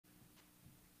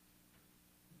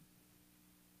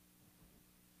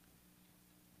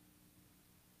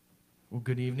Well,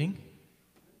 good evening.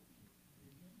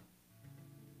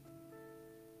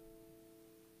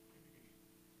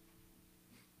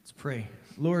 Let's pray.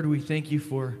 Lord, we thank you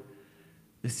for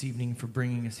this evening, for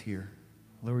bringing us here.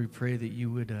 Lord, we pray that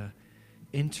you would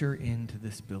enter into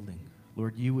this building.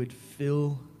 Lord, you would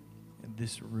fill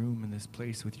this room and this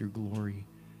place with your glory,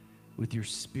 with your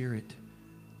spirit,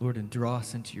 Lord, and draw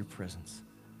us into your presence.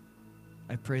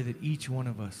 I pray that each one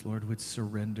of us, Lord, would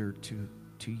surrender to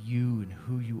you and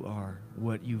who you are,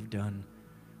 what you've done.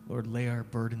 Lord, lay our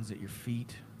burdens at your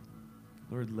feet.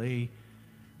 Lord, lay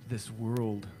this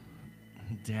world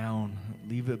down.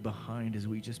 Leave it behind as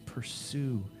we just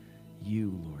pursue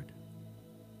you, Lord.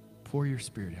 Pour your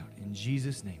spirit out. In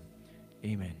Jesus' name,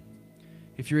 amen.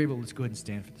 If you're able, let's go ahead and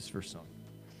stand for this first song.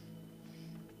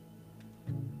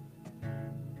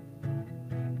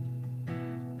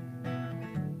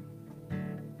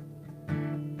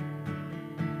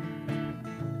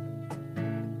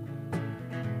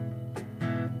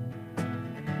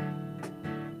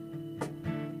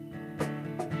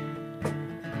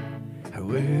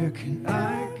 Where can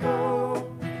I go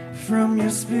from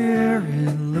your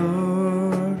spirit,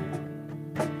 Lord?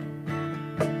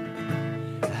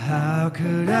 How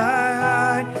could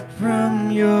I hide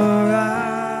from your eyes?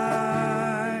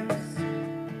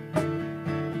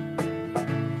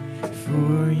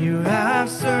 For you have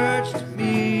searched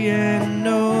me and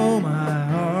know my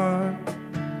heart,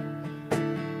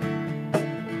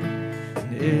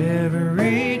 and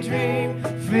every dream,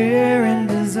 fear, and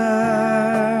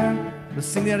desire. Let's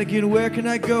sing that again. Where can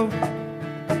I go?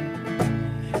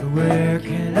 Where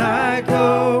can I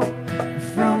go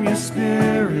from your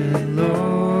spirit,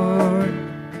 Lord?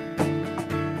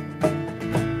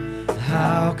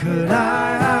 How could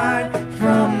I hide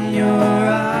from your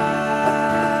eyes?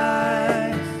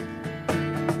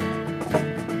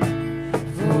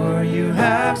 For you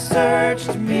have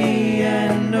searched me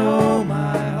and know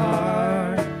my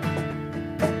heart,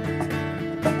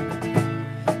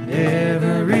 and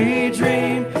every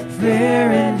dream,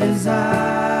 fear, and desire.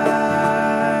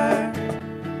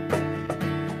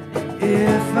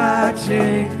 If I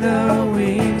take the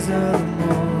wings of the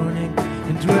morning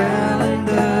and dwell in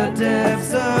the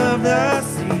depths of the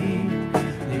sea,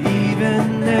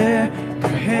 even there your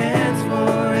hands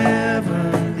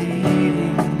forever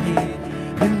leading me,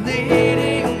 and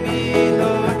leading me,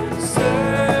 Lord.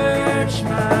 Search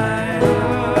my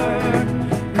heart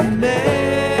and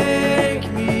make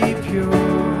me pure,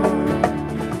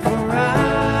 for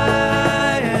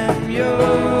I am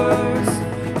yours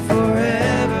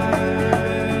forever.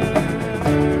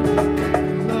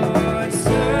 Lord,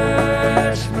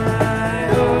 search my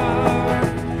heart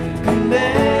and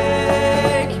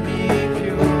make me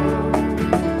pure,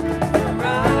 for I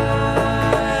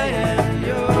am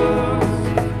yours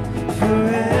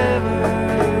forever,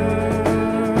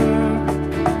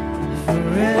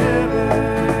 forever.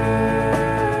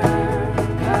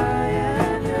 I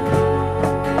am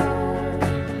yours.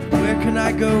 Where can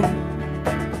I go?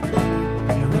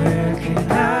 Where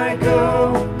can I go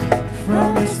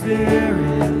from the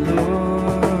Spirit,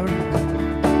 Lord?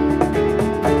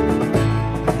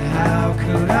 How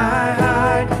could I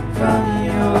hide from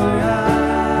your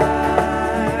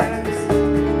eyes?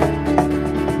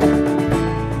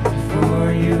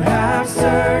 For you have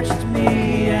searched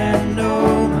me and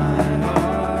know my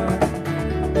heart,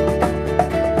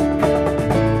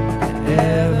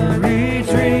 every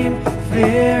dream,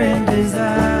 fear, and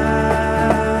desire.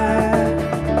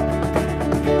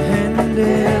 And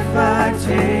if I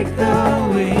take the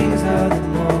wings of the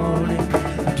morning,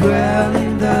 dwell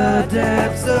in the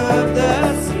depths of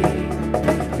the sea,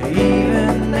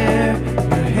 even there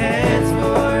your hands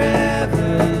forever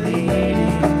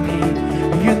leading me.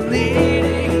 You're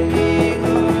leading me,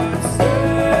 Lord.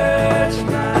 Search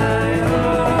my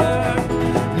heart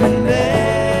and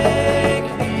make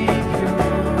me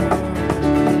pure,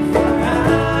 for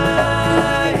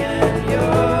I am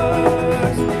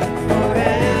yours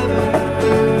forever.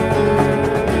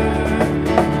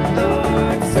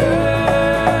 Lord,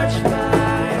 search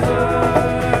my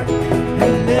heart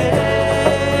and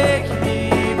make me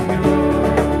pure,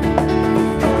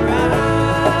 for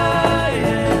I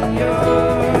am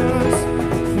yours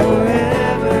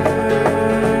forever,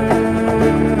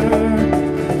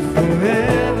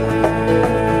 forever.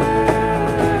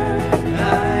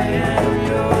 I am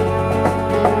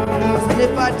yours. And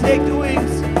if I take the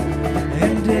wings,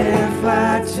 and if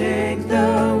I take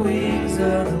the wings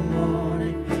of the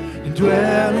morning and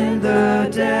dwell in the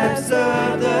depths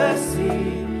of the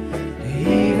sea,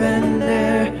 even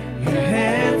there your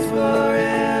hands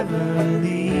forever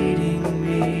leading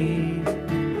me.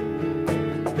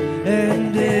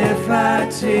 And if I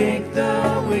take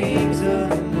the wings of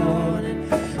the morning,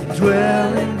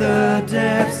 dwell in the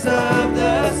depths of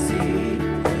the sea.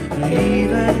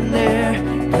 Even there,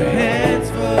 your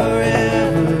hands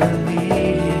forever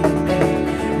leading me.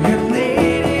 You're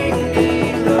leading me,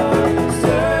 Lord.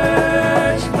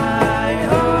 Search my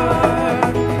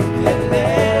heart and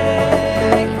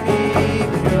make me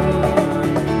pure.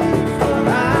 For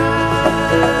I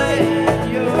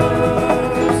am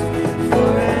yours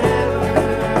forever.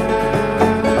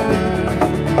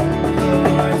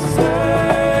 Lord,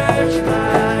 search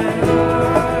my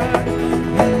heart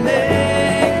and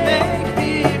make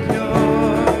me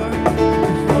pure.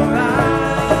 For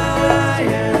I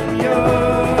am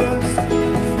yours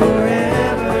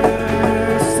forever.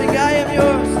 Sing, I am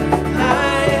yours.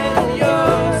 I am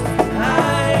yours.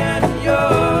 I am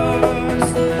yours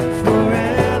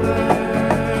forever.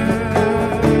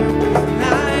 I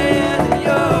am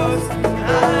yours.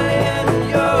 I am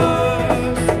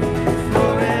yours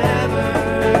forever.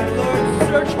 Lord,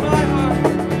 search my heart.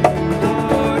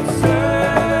 Lord,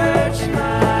 search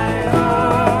my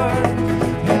heart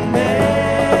and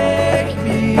make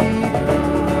me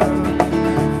pure.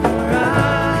 For I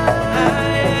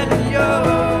am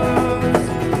yours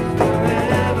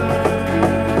forever.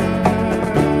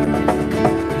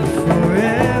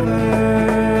 Forever,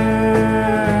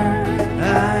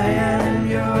 I am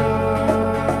yours.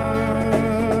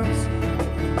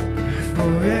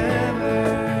 Forever,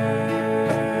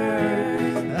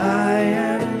 I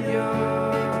am yours.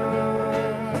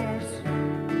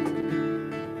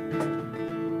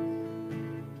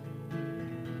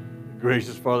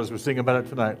 Gracious Father, as we sing about it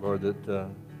tonight, Lord, that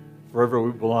forever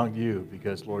we belong to you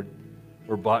because, Lord,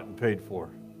 we're bought and paid for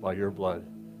by your blood,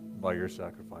 by your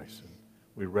sacrifice. And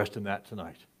we rest in that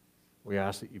tonight. We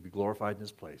ask that you be glorified in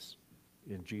this place.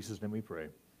 In Jesus' name we pray.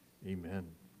 Amen.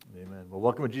 Amen. Well,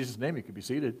 welcome in Jesus' name. You can be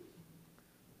seated.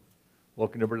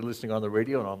 Welcome everybody listening on the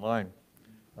radio and online.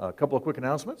 A couple of quick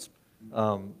announcements.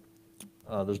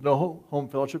 There's no home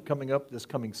fellowship coming up this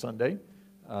coming Sunday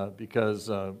because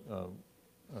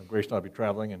Grace and I will be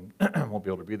traveling and won't be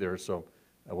able to be there, so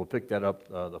we'll pick that up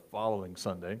the following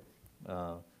Sunday,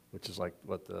 which is like,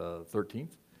 the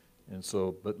 13th. And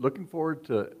so, but looking forward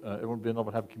to everyone being able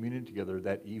to have communion together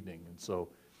that evening. And so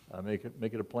make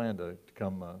it a plan to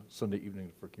come Sunday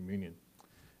evening for communion.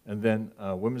 And then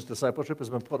women's discipleship has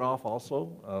been put off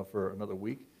also for another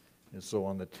week. And so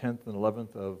on the 10th and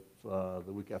 11th of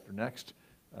the week after next,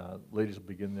 ladies will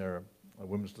begin their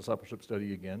women's discipleship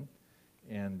study again.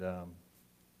 And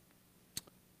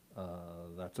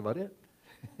that's about it.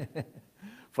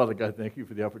 Father God, thank you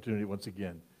for the opportunity once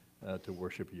again to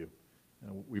worship you.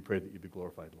 And we pray that you be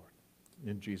glorified, Lord.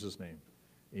 In Jesus' name,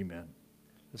 amen.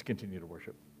 Let's continue to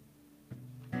worship.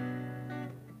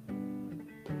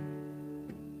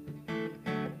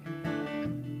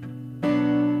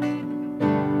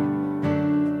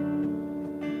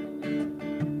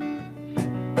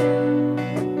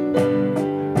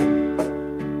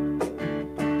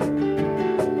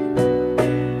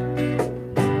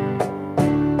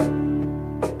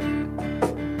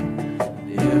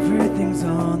 Everything's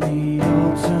on the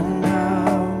altar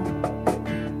now.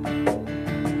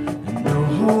 No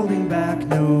holding back,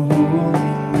 no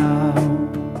holding now.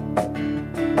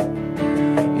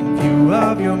 In view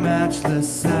of your matchless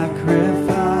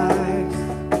sacrifice,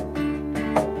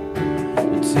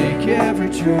 take every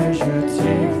treasure,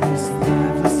 take this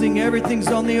life. Let's sing, everything's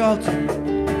on the altar.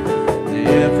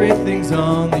 Everything's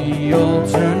on the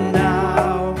altar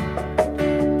now.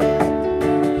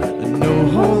 No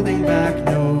holding back,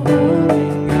 no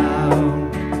holding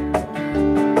out.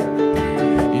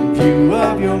 In view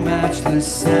of your matchless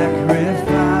sacrifice,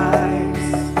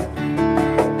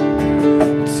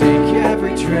 take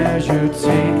every treasure,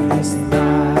 take this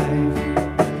life.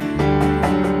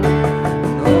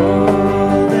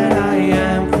 All that I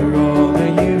am for all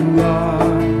that you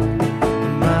are,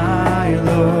 my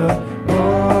Lord.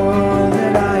 All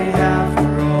that I have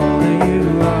for all that you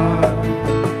are.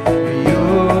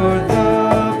 You're the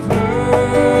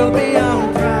pearl beyond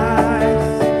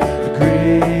price,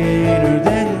 greater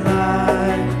than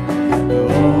life.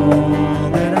 All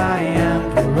that I am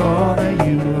for all that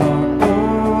you are.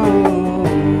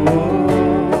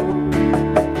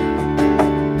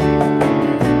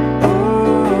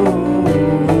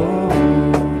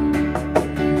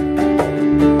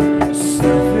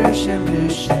 Selfish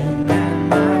ambition and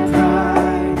my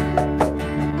pride,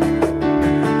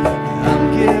 I'm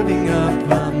giving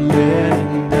up, I'm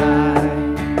letting die.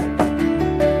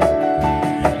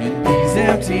 In these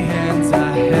empty hands I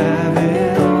have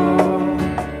it all.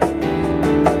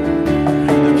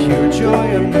 The pure joy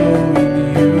of knowing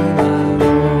you, my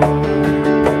Lord.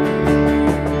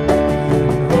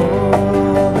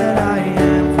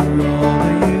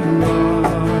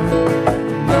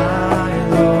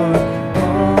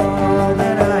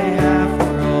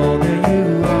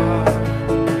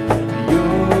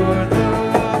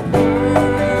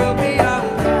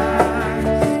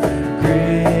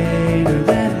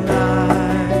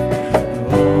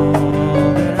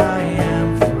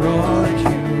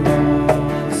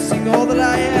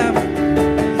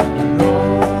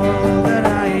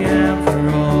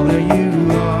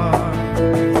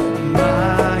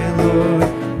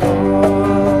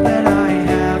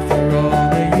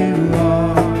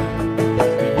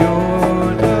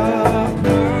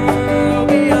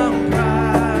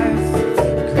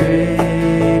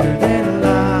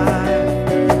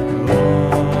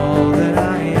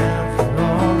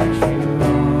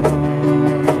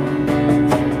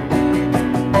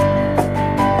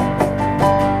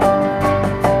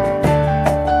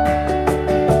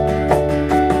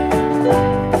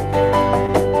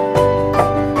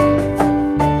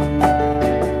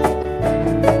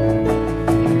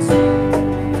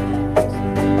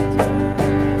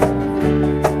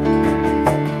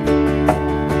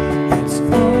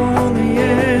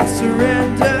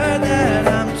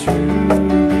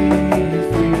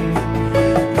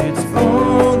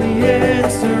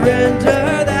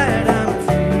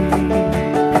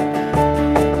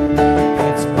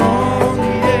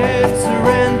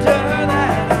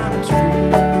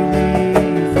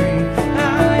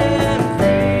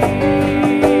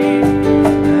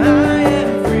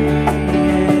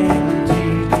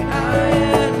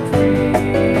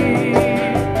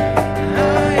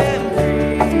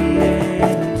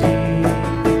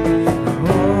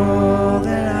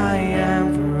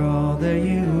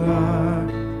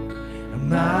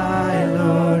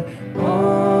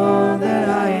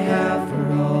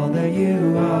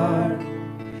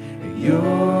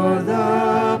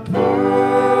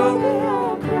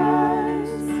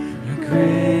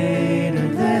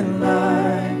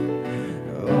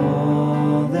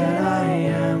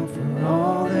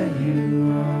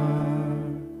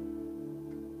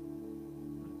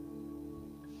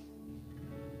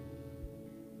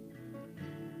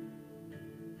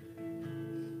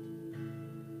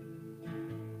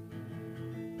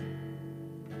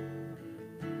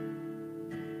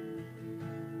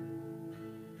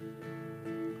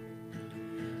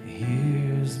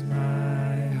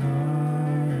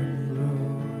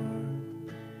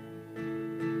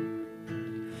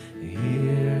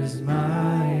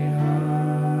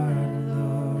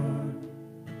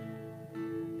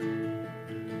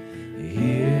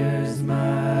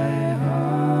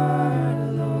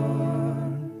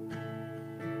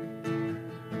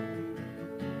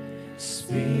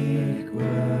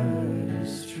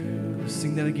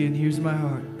 sing that again. Here's my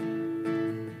heart.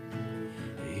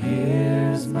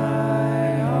 Here's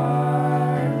my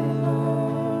heart,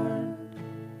 Lord.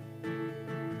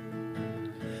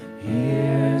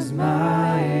 Here's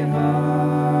my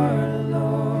heart,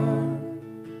 Lord.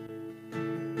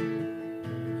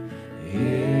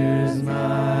 Here's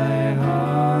my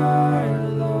heart,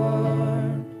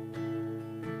 Lord.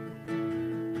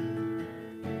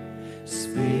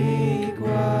 Speak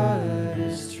what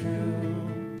is true.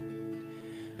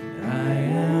 I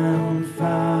am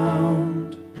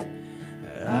found.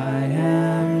 I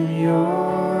am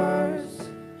yours.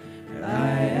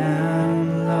 I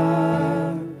am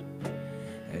loved.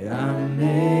 I'm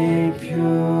made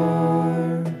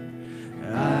pure.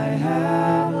 I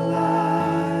have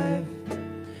life.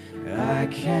 I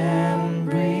can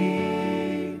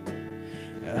breathe.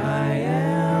 I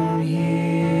am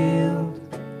healed.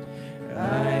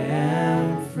 I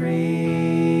am free.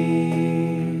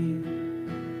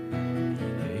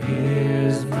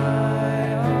 Here's my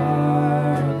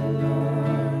heart,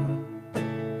 Lord.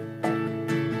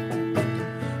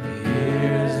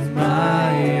 Here's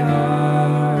my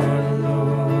heart,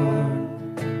 Lord.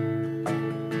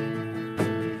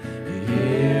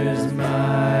 Here's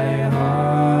my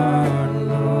heart,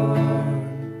 Lord.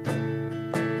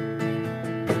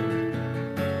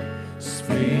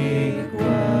 Speak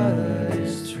what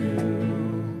is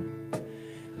true.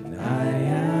 I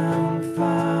am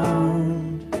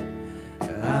found.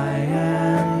 I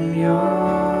am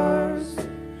yours.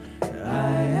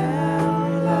 I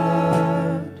am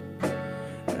loved.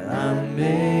 I'm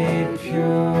made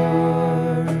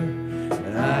pure.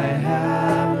 I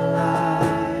have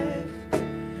life.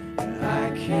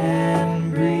 I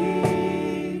can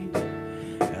breathe.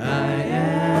 I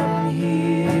am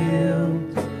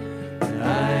healed.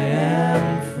 I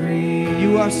am free.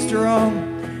 You are strong.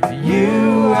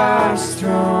 You are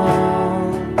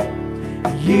strong.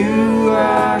 You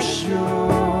are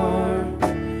sure.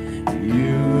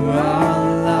 You are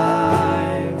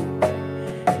alive.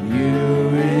 You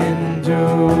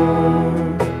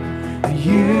endure.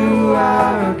 You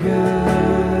are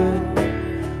good.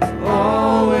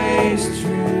 Always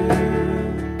true.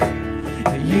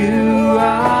 You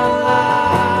are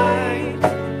light.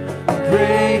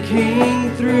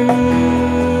 Breaking through.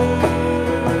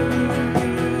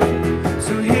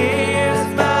 So here's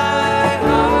my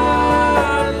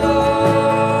heart,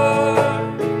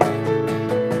 Lord.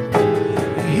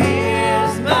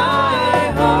 Here's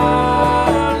my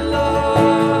heart,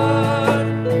 Lord.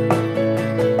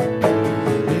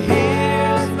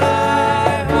 Here's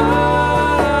my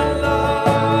heart,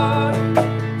 Lord.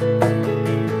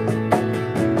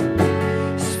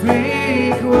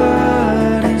 Speak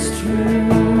what is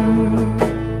true.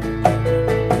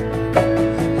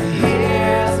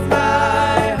 Here's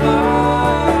my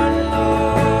heart,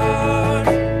 Lord.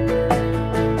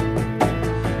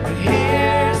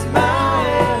 Here's my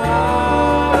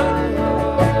heart,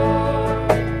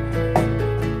 Lord.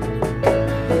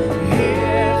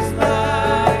 Here's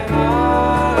my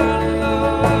heart,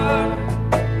 Lord.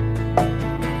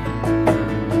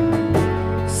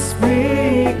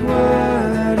 Speak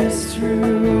what is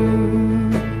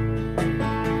true.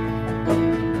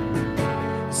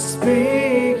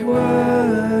 Speak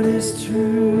what is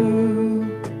true.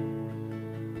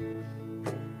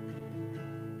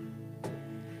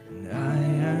 I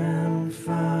am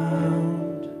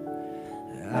found.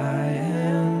 I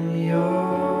am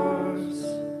yours.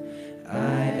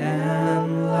 I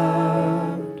am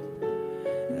loved.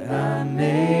 I'm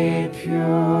made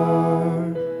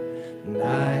pure.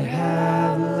 I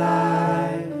have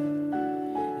life.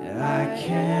 I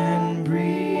can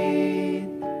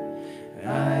breathe.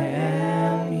 I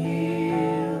am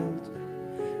healed.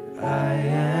 I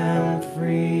am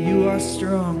free. You are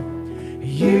strong.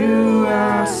 You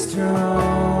are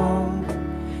strong.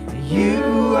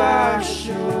 You are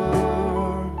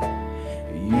sure.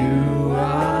 You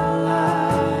are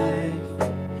life.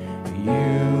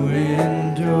 You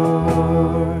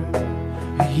endure.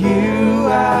 You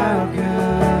are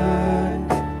good.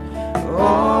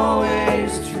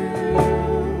 Always true.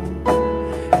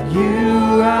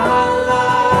 You are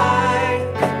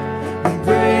light.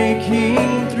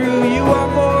 Breaking through. You are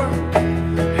more.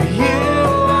 You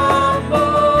are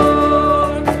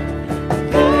more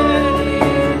than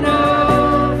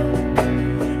enough.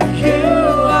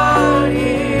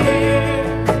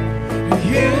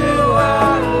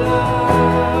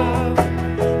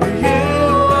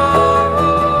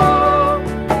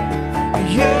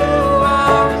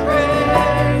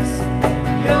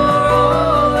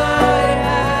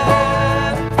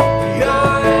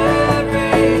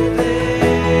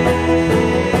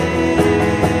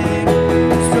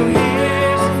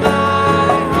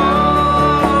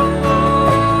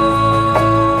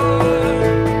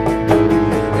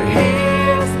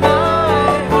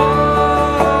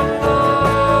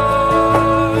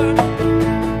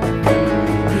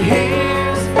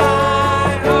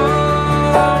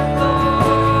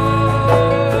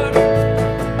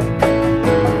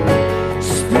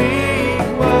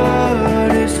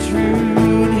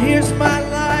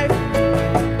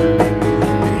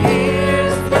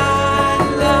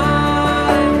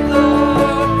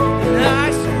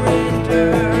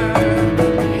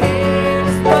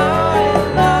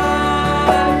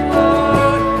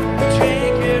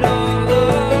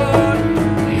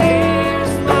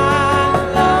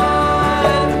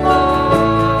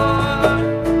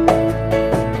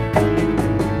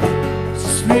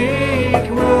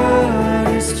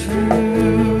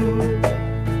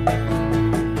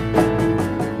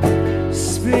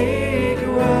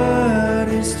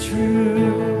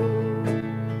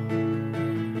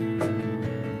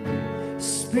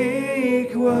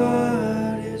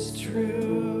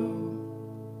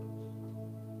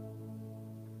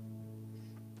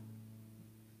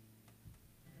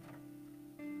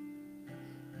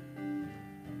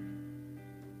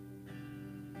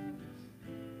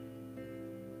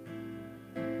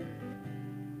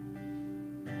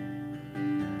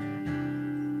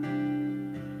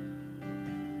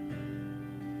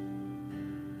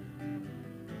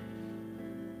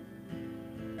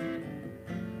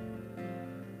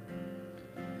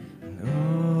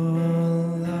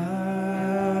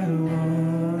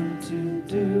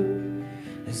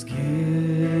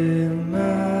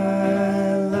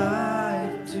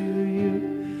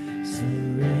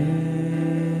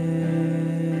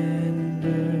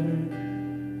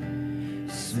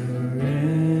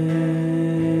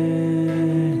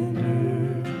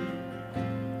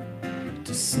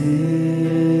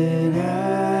 sit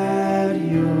at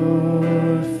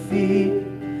your feet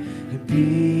and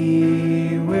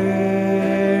be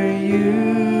where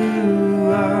you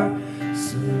are.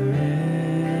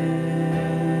 Surrender,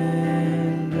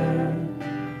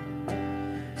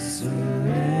 surrender.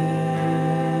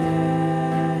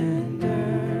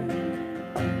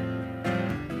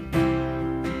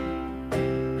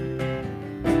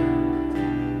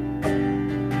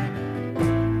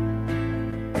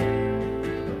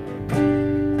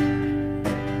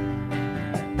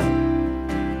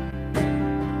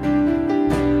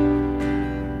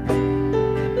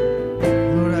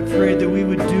 Lord, I pray that we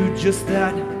would do just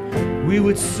that. We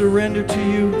would surrender to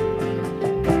you.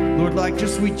 Lord, like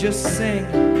we just sang,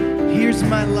 here's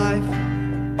my life.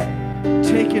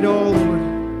 Take it all, Lord.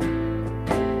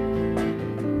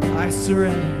 I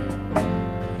surrender.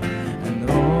 And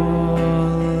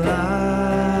all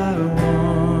I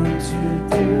want to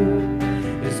do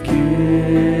is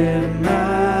give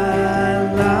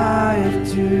my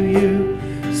life to you.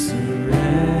 Surrender,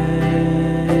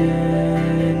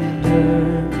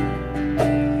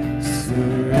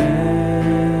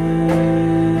 surrender.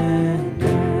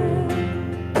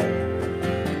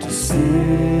 To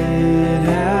sit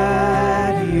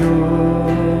at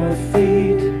your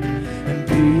feet and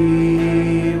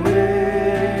be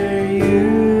where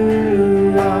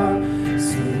you are.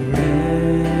 Surrender,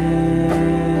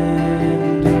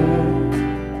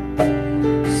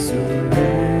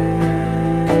 surrender.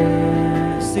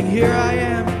 Sing, here I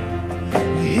am,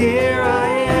 here I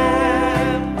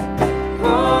am,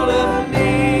 all of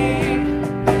me.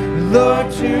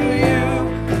 Lord, to you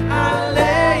I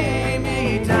lay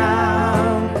me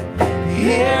down.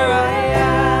 Here I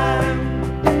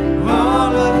am,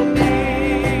 all of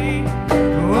me.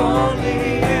 Only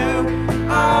you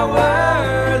are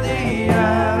worthy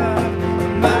of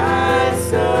my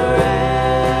surrender,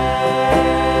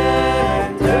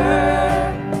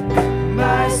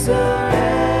 my surrender.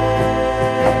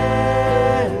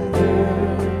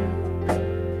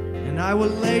 And I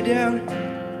will lay down,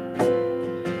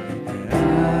 and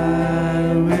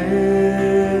I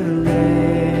will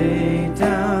lay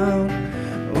down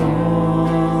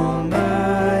all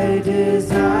my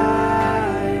desires.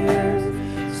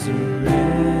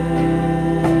 Surrender,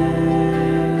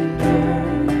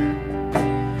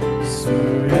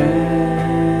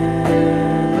 surrender.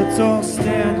 Let's all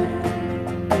stand.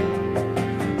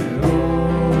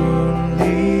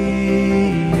 Only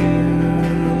you,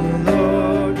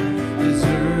 Lord,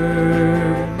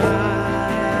 deserve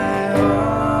my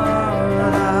all.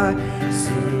 I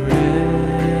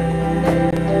surrender,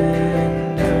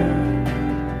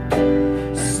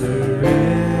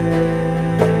 surrender.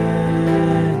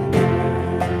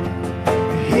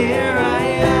 Here I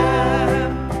am,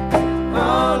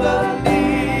 all of me.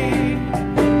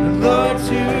 Lord,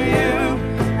 to you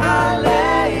I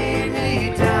lay me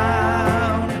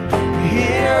down.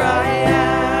 Here I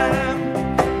am,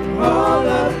 all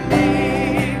of me.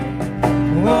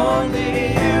 Only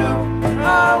you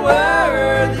are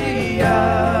worthy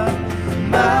of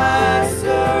my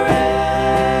surrender,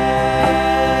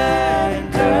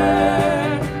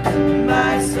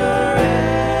 my surrender.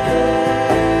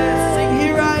 Sing,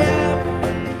 here I am,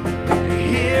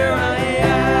 here I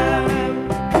am,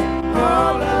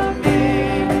 all of me.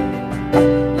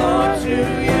 Lord, to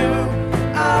you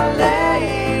I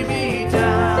lay me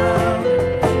down.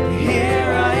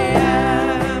 Here I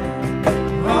am,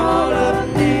 all of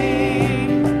me.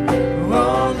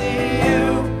 Only you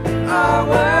are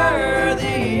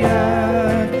worthy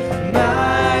of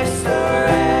my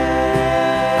surrender,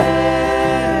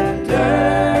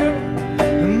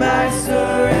 my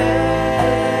surrender.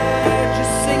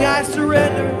 Just sing, I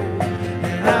surrender.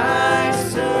 I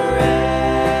surrender,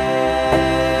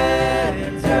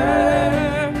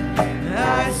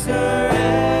 I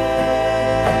surrender,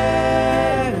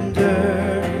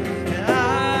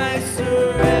 I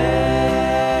surrender,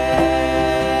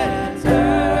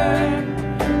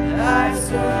 I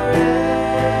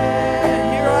surrender.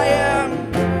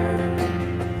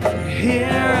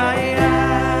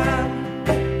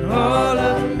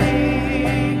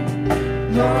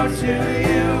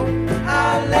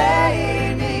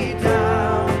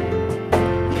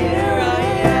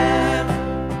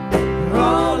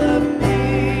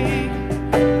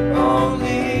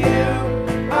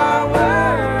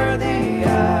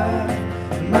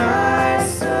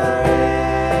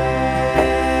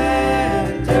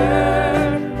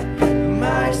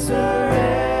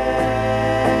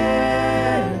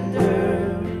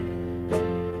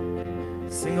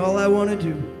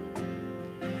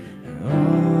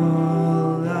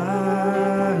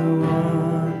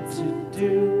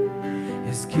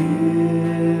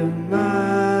 give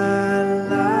my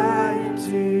life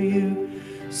to you.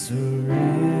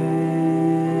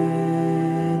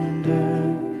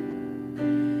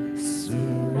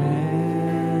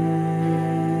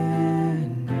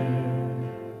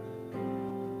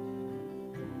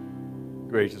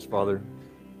 Gracious Father,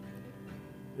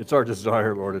 it's our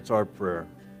desire, Lord, it's our prayer,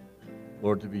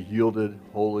 Lord, to be yielded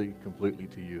wholly, completely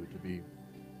to you, to be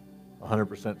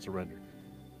 100% surrendered.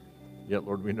 Yet,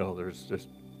 Lord, we know there's just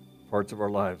parts of our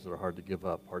lives that are hard to give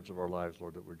up, parts of our lives,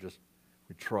 Lord, that we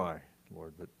try,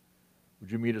 Lord, but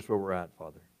would you meet us where we're at,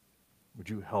 Father? Would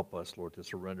you help us, Lord, to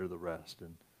surrender the rest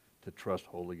and to trust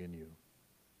wholly in you?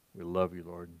 We love you,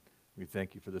 Lord. We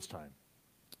thank you for this time.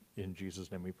 In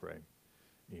Jesus' name we pray.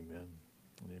 Amen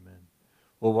and amen.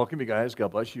 Well, welcome you guys.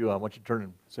 God bless you. I want you to turn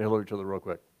and say hello to each other real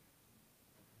quick.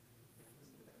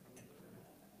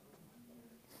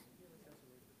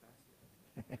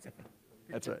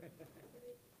 That's right.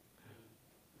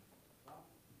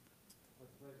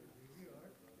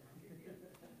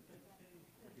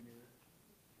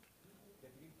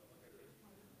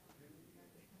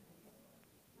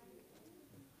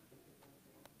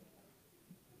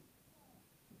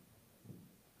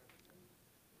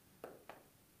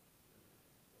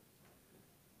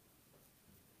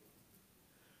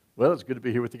 Well, it's good to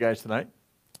be here with you guys tonight.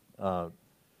 Tonight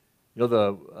we're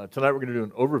going to do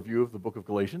an overview of the book of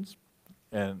Galatians,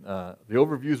 and the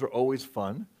overviews are always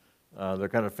fun. They're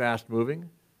kind of fast-moving,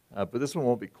 but this one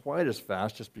won't be quite as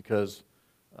fast just because,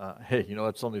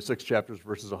 it's only 6 chapters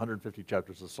versus 150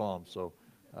 chapters of Psalms, so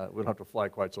we don't have to fly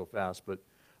quite so fast. But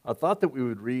I thought that we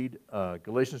would read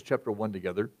Galatians chapter 1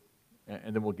 together,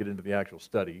 and then we'll get into the actual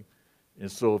study.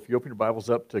 And so if you open your Bibles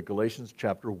up to Galatians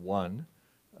chapter 1,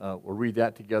 we'll read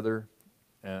that together,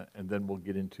 and then we'll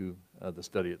get into the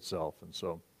study itself. And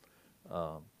so,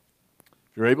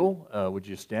 if you're able, would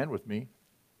you stand with me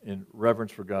in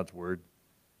reverence for God's word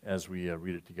as we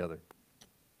read it together?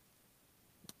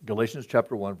 Galatians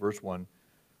chapter 1, verse 1.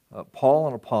 Paul,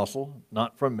 an apostle,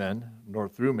 not from men, nor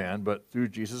through man, but through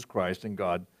Jesus Christ and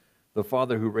God, the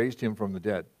Father who raised him from the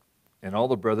dead, and all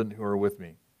the brethren who are with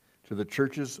me, to the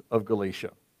churches of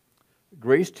Galatia.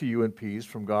 Grace to you and peace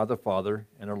from God the Father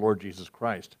and our Lord Jesus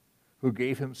Christ, who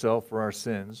gave himself for our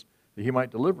sins, that he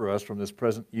might deliver us from this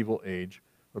present evil age,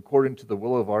 according to the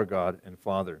will of our God and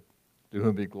Father, to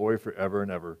whom be glory forever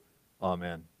and ever.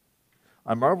 Amen.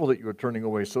 I marvel that you are turning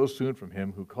away so soon from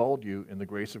him who called you in the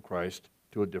grace of Christ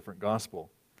to a different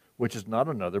gospel, which is not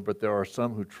another, but there are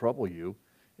some who trouble you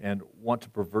and want to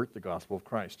pervert the gospel of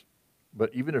Christ.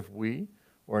 But even if we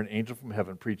or an angel from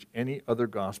heaven preach any other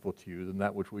gospel to you than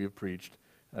that which we have preached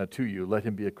to you, let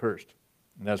him be accursed.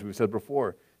 And as we've said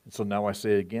before, and so now I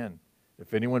say again,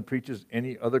 if anyone preaches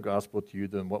any other gospel to you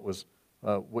than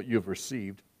what you have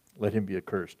received, let him be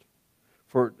accursed.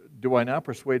 For do I now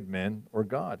persuade men or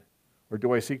God? Or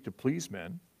do I seek to please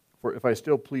men? For if I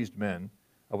still pleased men,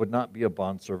 I would not be a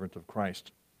bondservant of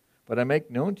Christ. But I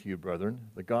make known to you, brethren,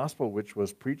 the gospel which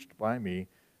was preached by me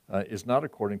is not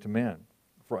according to man.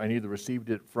 For I neither received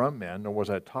it from man, nor was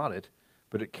I taught it,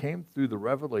 but it came through the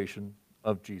revelation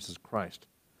of Jesus Christ.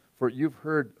 For you've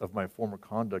heard of my former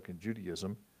conduct in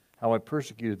Judaism, how I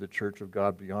persecuted the church of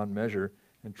God beyond measure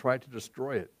and tried to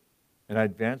destroy it. And I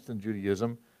advanced in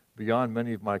Judaism beyond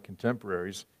many of my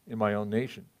contemporaries in my own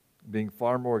nation, being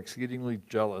far more exceedingly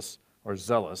jealous or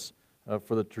zealous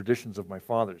for the traditions of my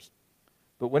fathers.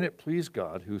 But when it pleased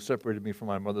God, who separated me from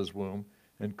my mother's womb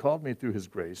and called me through his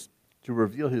grace, to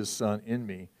reveal his Son in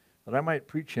me, that I might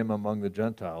preach him among the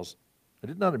Gentiles, I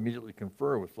did not immediately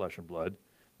confer with flesh and blood,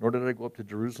 nor did I go up to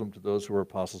Jerusalem to those who were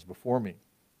apostles before me.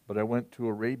 But I went to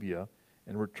Arabia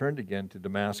and returned again to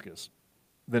Damascus.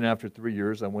 Then after 3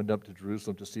 years I went up to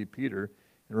Jerusalem to see Peter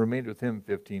and remained with him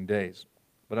 15 days.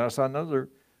 But I saw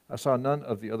none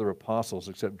of the other apostles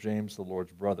except James, the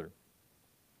Lord's brother.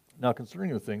 Now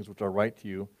concerning the things which I write to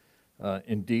you,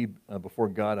 indeed before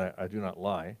God I do not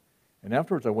lie. And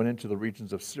afterwards I went into the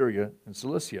regions of Syria and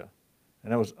Cilicia,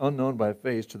 and I was unknown by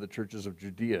face to the churches of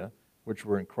Judea, which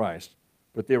were in Christ.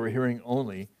 But they were hearing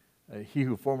only, he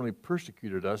who formerly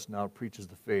persecuted us now preaches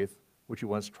the faith which he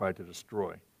once tried to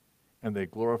destroy. And they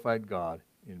glorified God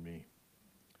in me.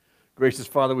 Gracious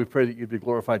Father, we pray that you'd be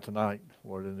glorified tonight,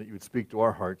 Lord, and that you would speak to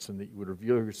our hearts and that you would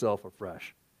reveal yourself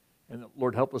afresh. And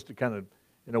Lord, help us to kind of,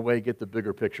 in a way, get the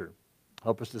bigger picture.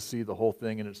 Help us to see the whole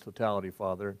thing in its totality,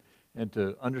 Father, and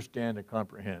to understand and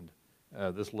comprehend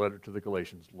this letter to the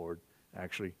Galatians, Lord,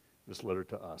 actually this letter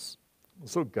to us. And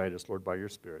so guide us, Lord, by your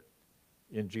Spirit.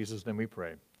 In Jesus' name we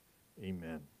pray.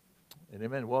 Amen. And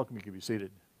amen. Welcome. You can be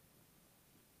seated.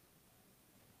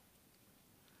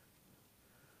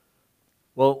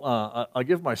 Well, I'll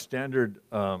give my standard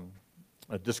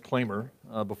a disclaimer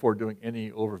before doing any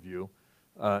overview.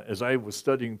 As I was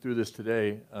studying through this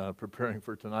today, preparing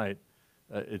for tonight,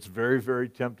 it's very, very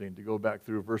tempting to go back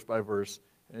through verse by verse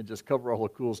and just cover all the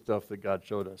cool stuff that God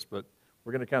showed us. But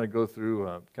we're going to kind of go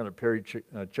through, kind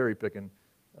of cherry picking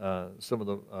some of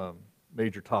the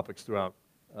major topics throughout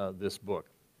this book.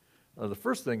 The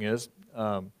first thing is,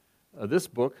 this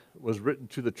book was written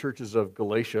to the churches of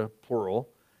Galatia, plural,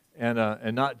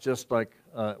 and not just like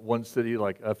one city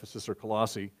like Ephesus or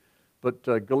Colossae, but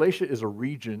Galatia is a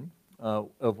region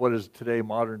of what is today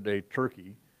modern-day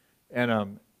Turkey.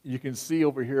 And you can see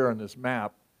over here on this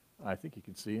map, I think you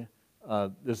can see,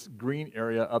 this green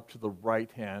area up to the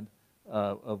right hand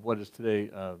of what is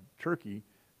today Turkey.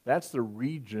 That's the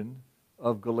region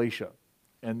of Galatia.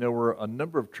 And there were a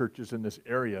number of churches in this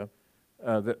area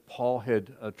that Paul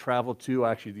had traveled to,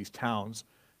 actually these towns,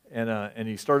 and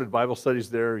he started Bible studies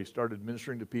there. He started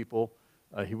ministering to people.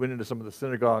 He went into some of the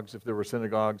synagogues, if there were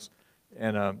synagogues,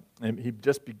 and he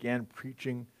just began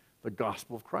preaching the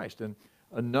gospel of Christ. And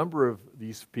a number of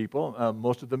these people,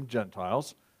 most of them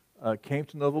Gentiles, came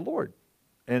to know the Lord.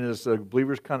 And as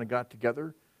believers kind of got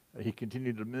together, he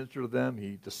continued to minister to them.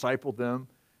 He discipled them.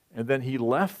 And then he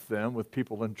left them with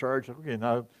people in charge. Okay,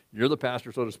 now you're the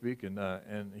pastor, so to speak. And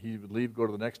he would leave, go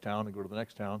to the next town, and go to the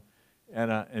next town.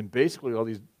 And basically all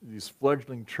these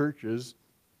fledgling churches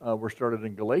were started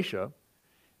in Galatia.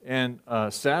 And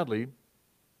sadly,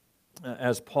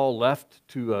 as Paul left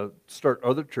to start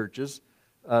other churches,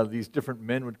 these different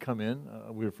men would come in.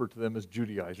 We refer to them as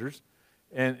Judaizers.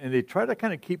 And they try to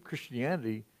kind of keep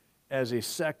Christianity as a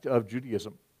sect of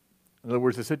Judaism. In other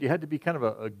words, they said you had to be kind of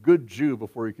a good Jew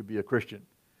before you could be a Christian.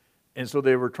 And so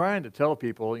they were trying to tell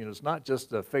people, it's not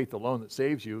just faith alone that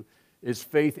saves you, it's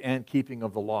faith and keeping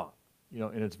of the law,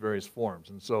 in its various forms.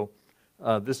 And so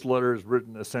this letter is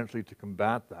written essentially to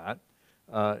combat that.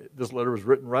 This letter was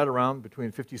written right around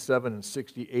between 57 and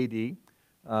 60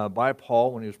 AD by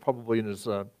Paul when he was probably in his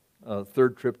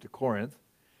third trip to Corinth.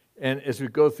 And as we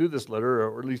go through this letter,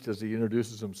 or at least as he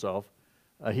introduces himself,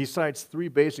 he cites three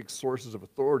basic sources of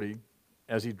authority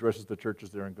as he addresses the churches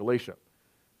there in Galatia.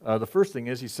 The first thing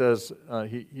is he says,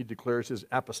 he declares his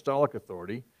apostolic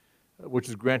authority, which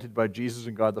is granted by Jesus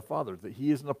and God the Father, that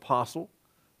he is an apostle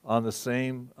on the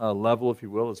same level, if you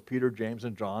will, as Peter, James,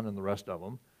 and John and the rest of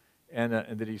them, and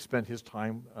that he spent his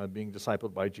time being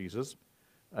discipled by Jesus.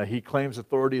 He claims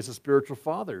authority as a spiritual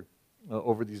father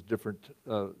over these different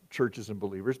churches and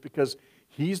believers because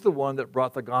he's the one that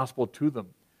brought the gospel to them.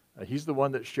 He's the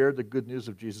one that shared the good news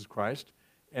of Jesus Christ,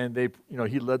 and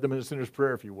he led them in a sinner's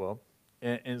prayer, if you will.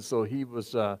 And so he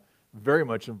was very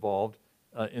much involved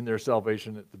in their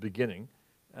salvation at the beginning.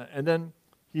 And then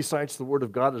he cites the Word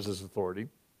of God as his authority.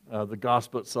 The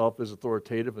gospel itself is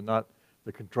authoritative and not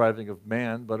the contriving of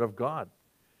man, but of God.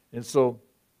 And so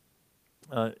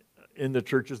in the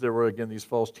churches, there were, again, these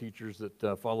false teachers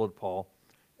that followed Paul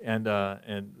and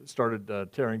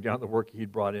started tearing down the work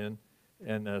he'd brought in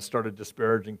and started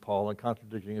disparaging Paul and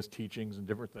contradicting his teachings and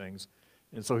different things.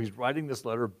 And so he's writing this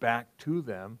letter back to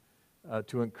them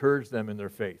to encourage them in their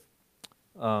faith.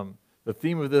 The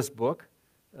theme of this book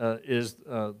is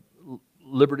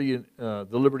liberty, the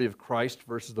liberty of Christ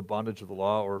versus the bondage of the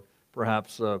law, or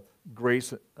perhaps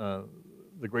grace,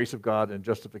 the grace of God and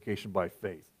justification by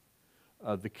faith.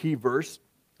 The key verse,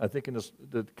 I think,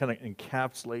 that kind of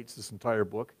encapsulates this entire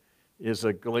book is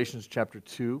Galatians chapter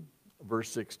 2, verse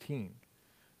 16.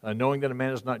 Knowing that a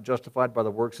man is not justified by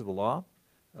the works of the law,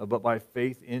 but by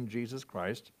faith in Jesus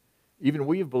Christ. Even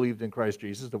we have believed in Christ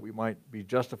Jesus that we might be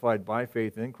justified by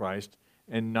faith in Christ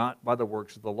and not by the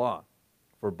works of the law.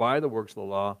 For by the works of the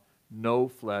law, no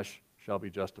flesh shall be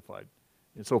justified.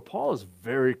 And so Paul is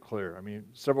very clear. I mean,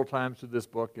 several times through this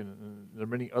book, and there are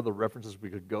many other references we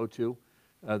could go to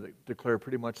that declare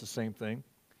pretty much the same thing.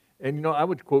 And, I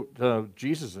would quote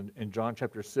Jesus in John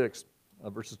chapter 6,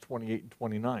 verses 28 and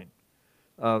 29.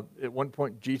 At one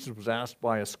point, Jesus was asked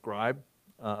by a scribe,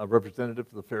 a representative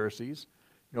of the Pharisees,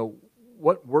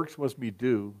 what works must we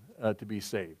do to be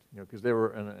saved? Because they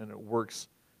were in a works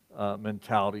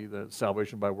mentality, the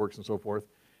salvation by works and so forth.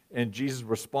 And Jesus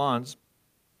responds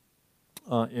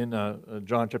in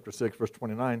John chapter 6, verse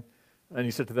 29, and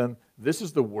he said to them, "This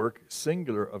is the work,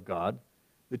 singular, of God,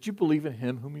 that you believe in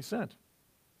him whom he sent."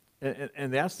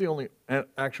 And that's the only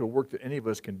actual work that any of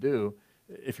us can do,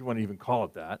 if you want to even call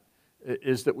it that,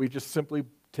 is that we just simply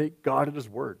take God at his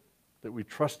word, that we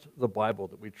trust the Bible,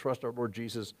 that we trust our Lord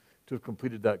Jesus to have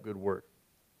completed that good work.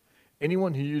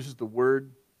 Anyone who uses the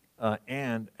word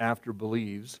and after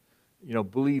believes,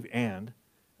 believe and,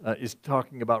 is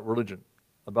talking about religion,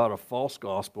 about a false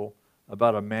gospel,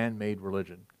 about a man-made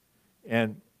religion.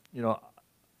 And,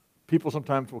 people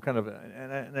sometimes will kind of,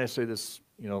 and I say this,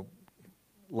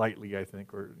 lightly, I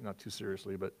think, or not too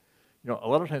seriously, but, a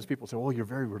lot of times people say, well, you're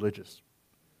very religious,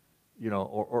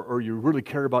 or you really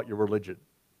care about your religion.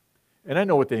 And I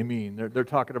know what they mean. They're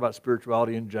talking about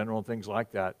spirituality in general and things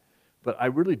like that. But I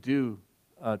really do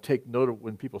take note of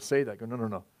when people say that. Go,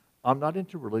 no. I'm not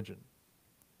into religion.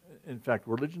 In fact,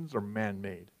 religions are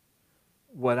man-made.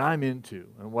 What I'm into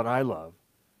and what I love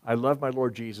my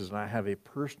Lord Jesus, and I have a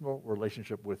personal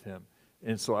relationship with him.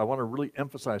 And so I want to really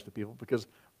emphasize to people, because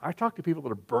I talk to people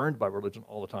that are burned by religion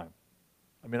all the time.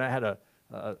 I mean, I had a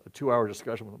 2-hour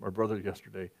discussion with my brother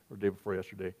yesterday, or day before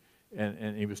yesterday,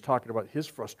 and he was talking about his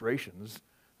frustrations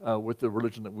with the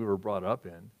religion that we were brought up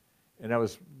in. And it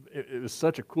was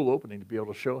such a cool opening to be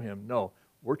able to show him, no,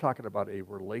 we're talking about a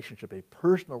relationship, a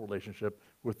personal relationship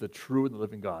with the true and the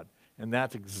living God. And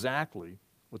that's exactly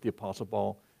what the Apostle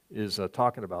Paul is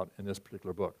talking about in this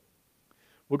particular book.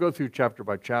 We'll go through chapter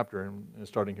by chapter, and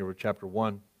starting here with chapter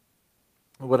 1.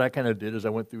 What I kind of did is I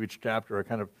went through each chapter. I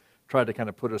kind of tried to kind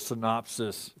of put a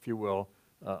synopsis, if you will,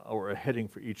 or a heading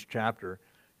for each chapter.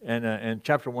 And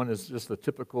chapter 1 is just the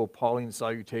typical Pauline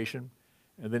salutation,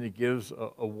 and then he gives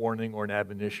a warning or an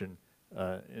admonition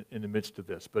in the midst of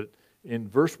this. But in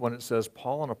verse 1 it says,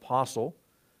 Paul, an apostle,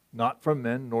 not from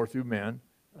men nor through man,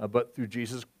 but through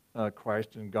Jesus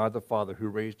Christ and God the Father, who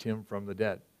raised him from the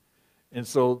dead. And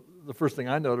so the first thing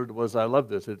I noted was, I love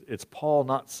this, it's Paul,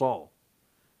 not Saul.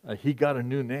 He got a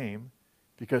new name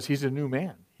because he's a new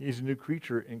man. He's a new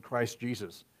creature in Christ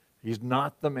Jesus. He's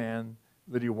not the man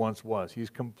that he once was. He's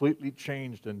completely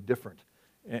changed and different.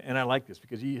 And I like this,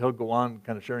 because he'll go on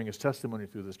kind of sharing his testimony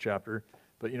through this chapter.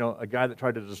 But, a guy that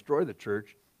tried to destroy the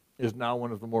church is now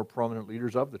one of the more prominent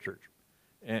leaders of the church.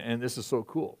 And this is so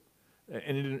cool.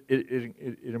 And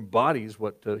it embodies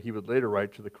what he would later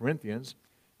write to the Corinthians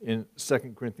in 2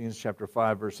 Corinthians chapter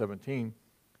 5, verse 17.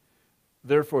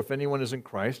 Therefore, if anyone is in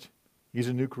Christ, he's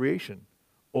a new creation.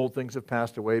 Old things have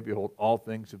passed away. Behold, all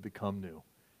things have become new.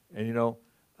 And,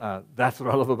 that's what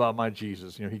I love about my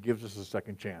Jesus. He gives us a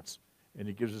second chance. And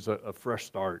he gives us a fresh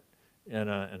start and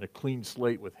a clean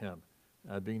slate with him,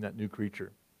 being that new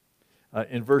creature.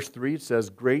 In verse 3, it says,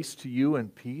 grace to you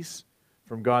and peace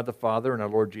from God the Father and our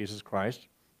Lord Jesus Christ,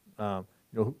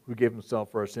 who gave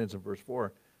himself for our sins in verse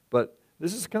 4. But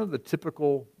this is kind of the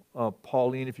typical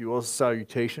Pauline, if you will,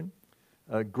 salutation.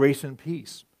 Grace and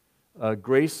peace.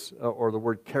 Grace, or the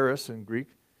word charis in Greek,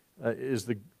 is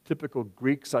the typical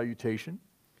Greek salutation.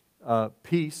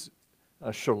 Peace,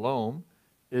 shalom,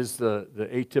 is the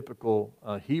atypical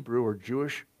Hebrew or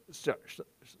Jewish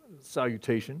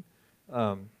salutation.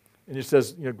 And it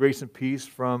says, grace and peace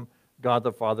from God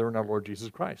the Father and our Lord Jesus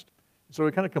Christ. So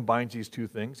it kind of combines these two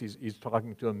things. He's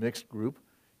talking to a mixed group.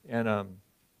 And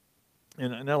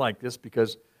I like this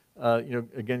because,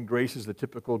 again, grace is the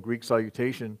typical Greek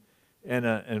salutation.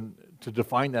 And to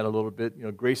define that a little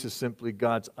bit, grace is simply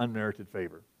God's unmerited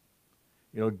favor.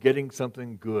 Getting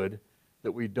something good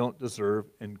that we don't deserve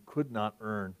and could not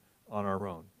earn on our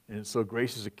own. And so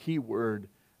grace is a key word,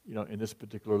 in this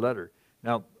particular letter.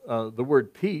 Now, the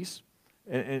word peace,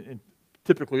 and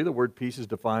typically the word peace is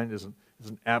defined as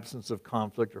an absence of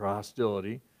conflict or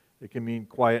hostility. It can mean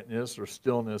quietness or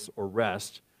stillness or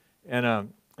rest.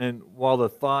 And while the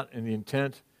thought and the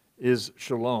intent is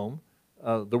shalom,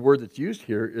 the word that's used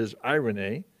here is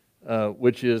irene,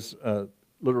 which is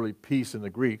literally peace in the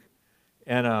Greek.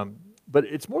 But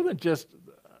it's more than just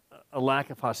a lack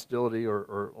of hostility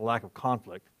or a lack of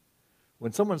conflict.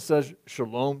 When someone says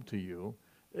shalom to you,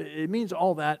 it means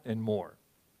all that and more.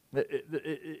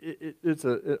 It's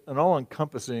an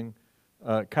all-encompassing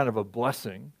kind of a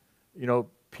blessing.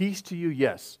 Peace to you,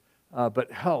 yes,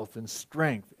 but health and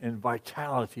strength and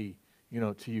vitality,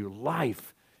 to you,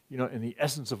 life, and the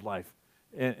essence of life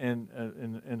and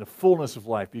the fullness of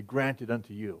life be granted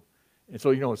unto you. And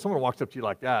so, when someone walks up to you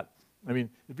like that, I mean,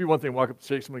 it'd be one thing to walk up and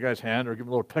shake some guy's hand or give him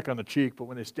a little peck on the cheek, but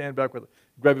when they stand back,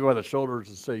 grab you by the shoulders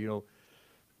and say,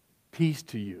 peace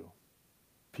to you,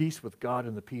 peace with God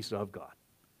and the peace of God,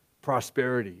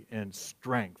 prosperity and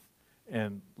strength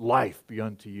and life be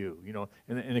unto you,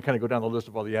 and they kind of go down the list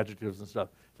of all the adjectives and stuff.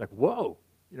 It's like, whoa,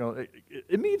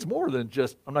 it means more than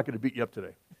just, I'm not going to beat you up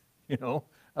today.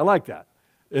 I like that.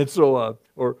 And so,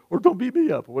 or don't beat me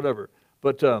up or whatever.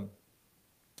 But,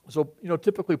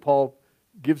 typically Paul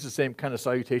gives the same kind of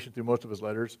salutation through most of his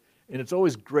letters, and it's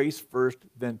always grace first,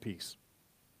 then peace.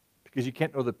 Because you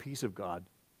can't know the peace of God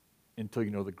until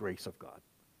you know the grace of God.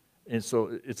 And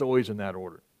so it's always in that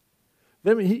order.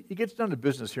 Then he gets down to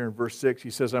business here in verse 6. He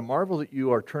says, I marvel that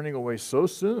you are turning away so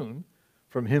soon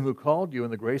from him who called you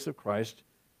in the grace of Christ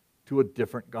to a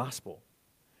different gospel.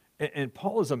 And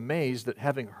Paul is amazed that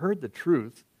having heard the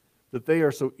truth, that they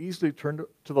are so easily turned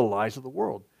to the lies of the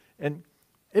world. And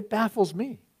it baffles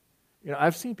me.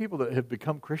 I've seen people that have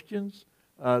become Christians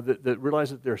that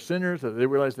realize that they're sinners, that they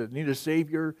realize that they need a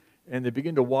Savior, and they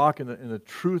begin to walk in the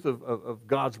truth of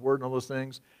God's Word and all those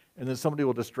things, and then somebody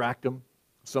will distract them.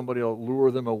 Somebody will lure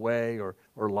them away or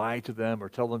lie to them or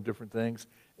tell them different things,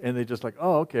 and they just like,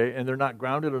 oh, okay, and they're not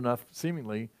grounded enough,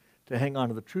 seemingly, to hang on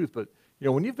to the truth. But,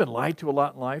 when you've been lied to a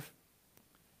lot in life,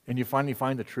 and you finally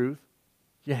find the truth,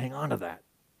 you hang on to that.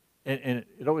 And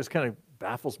it always kind of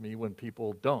baffles me when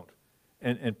people don't.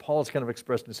 And Paul is kind of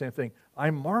expressing the same thing.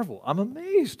 I marvel. I'm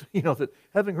amazed, that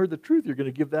having heard the truth, you're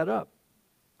going to give that up.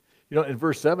 In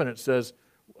verse 7 it says,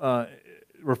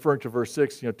 referring to verse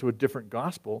 6, to a different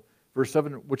gospel. Verse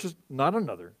 7, which is not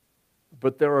another,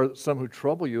 but there are some who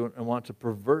trouble you and want to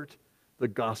pervert the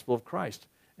gospel of Christ.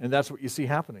 And that's what you see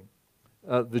happening.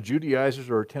 The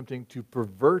Judaizers are attempting to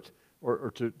pervert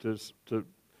or to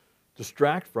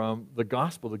distract from the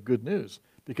gospel, the good news.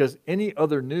 Because any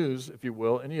other news, if you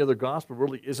will, any other gospel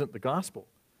really isn't the gospel.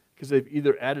 Because they've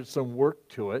either added some work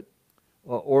to it,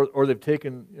 or they've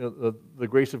taken the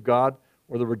grace of God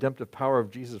or the redemptive power of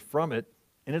Jesus from it,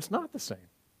 and it's not the same.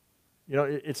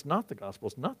 It's not the gospel.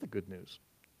 It's not the good news.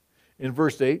 In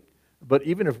verse 8, but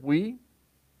even if we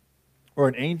or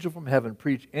an angel from heaven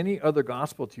preach any other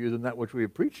gospel to you than that which we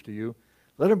have preached to you,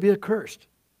 let him be accursed.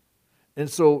 And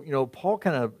so, Paul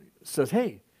kind of says,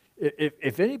 hey,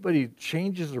 if anybody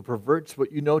changes or perverts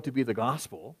what you know to be the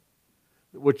gospel,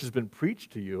 which has been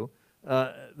preached to you,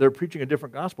 they're preaching a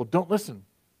different gospel, don't listen.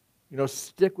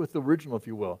 Stick with the original, if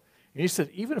you will. And he said,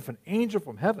 even if an angel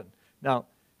from heaven. Now,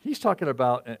 he's talking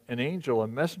about an angel, a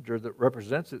messenger that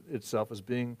represents itself as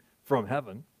being from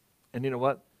heaven. And you know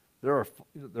what? There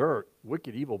are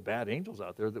wicked, evil, bad angels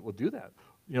out there that will do that.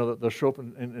 They'll show up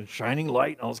in shining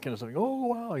light and all this kind of stuff. Oh,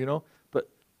 wow, But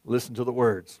listen to the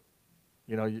words.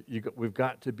 We've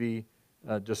got to be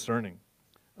discerning.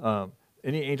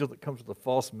 Any angel that comes with a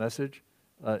false message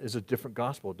is a different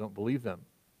gospel. Don't believe them.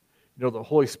 The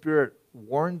Holy Spirit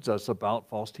warns us about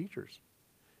false teachers.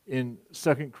 In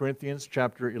 2 Corinthians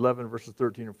chapter 11, verses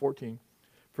 13 and 14,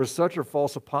 for such are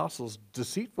false apostles,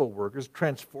 deceitful workers,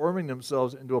 transforming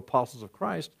themselves into apostles of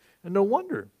Christ, and no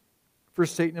wonder, for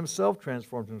Satan himself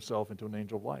transformed himself into an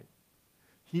angel of light.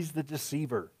 He's the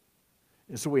deceiver.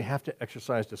 And so we have to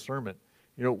exercise discernment.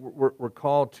 We're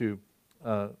called to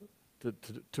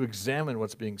examine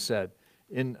what's being said.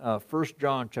 In 1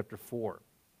 John chapter 4,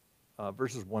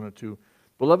 verses 1 and 2,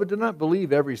 beloved, do not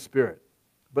believe every spirit,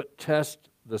 but test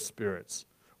the spirits,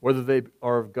 whether they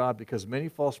are of God, because many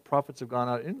false prophets have gone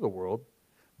out into the world.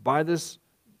 By this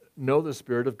know the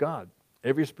Spirit of God.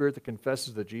 Every spirit that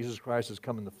confesses that Jesus Christ has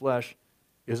come in the flesh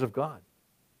is of God.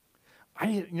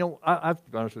 I have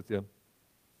to be honest with you.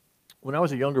 When I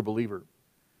was a younger believer,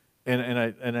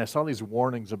 and I saw these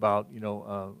warnings about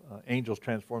angels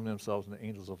transforming themselves into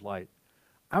angels of light,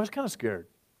 I was kind of scared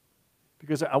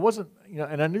because I wasn't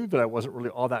and I knew that I wasn't really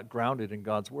all that grounded in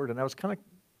God's word, and I was kind of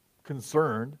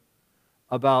concerned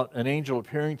about an angel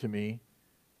appearing to me,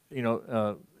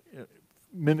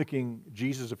 mimicking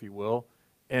Jesus, if you will,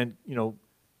 and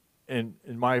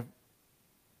my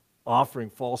offering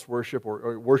false worship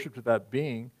or worship to that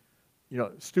being,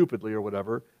 stupidly or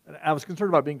whatever. And I was concerned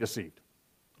about being deceived.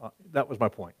 That was my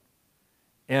point.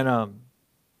 And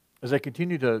as I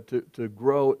continue to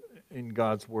grow in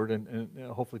God's word and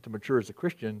hopefully to mature as a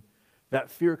Christian, that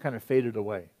fear kind of faded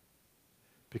away.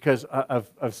 Because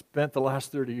I've spent the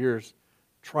last 30 years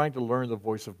trying to learn the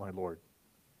voice of my Lord,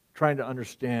 trying to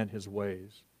understand his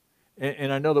ways.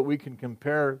 And I know that we can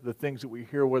compare the things that we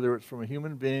hear, whether it's from a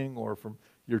human being or from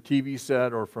your TV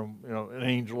set or from an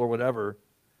angel or whatever,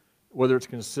 whether it's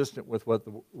consistent with what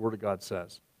the Word of God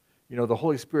says. The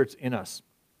Holy Spirit's in us,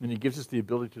 and he gives us the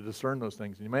ability to discern those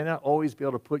things. And you may not always be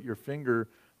able to put your finger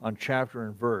on chapter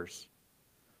and verse,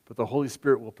 but the Holy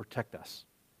Spirit will protect us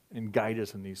and guide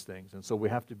us in these things. And so we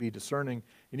have to be discerning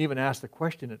and even ask the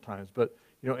question at times. But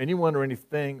anyone or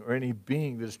anything or any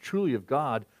being that is truly of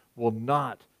God will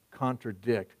not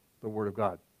contradict the Word of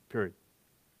God, period.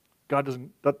 God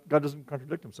doesn't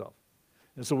contradict himself.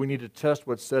 And so we need to test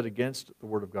what's said against the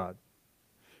Word of God.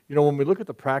 When we look at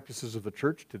the practices of the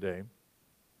church today,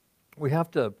 we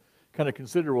have to kind of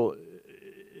consider, well,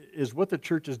 is what the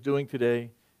church is doing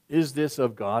today, is this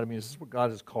of God? I mean, is this what God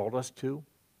has called us to?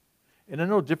 And I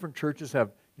know different churches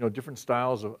have, different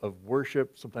styles of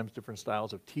worship, sometimes different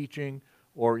styles of teaching,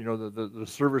 or, the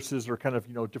services are kind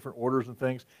of, different orders and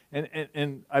things.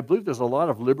 And I believe there's a lot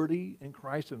of liberty in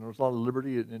Christ, and there's a lot of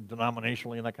liberty in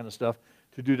denominationally and that kind of stuff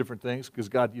to do different things, because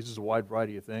God uses a wide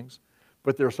variety of things.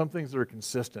 But there are some things that are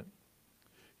consistent.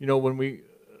 When we,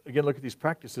 again, look at these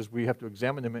practices, we have to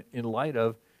examine them in light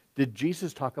of, did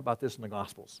Jesus talk about this in the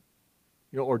Gospels?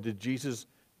 Or did Jesus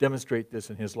demonstrate this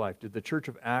in his life? Did the Church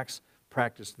of Acts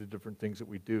practice the different things that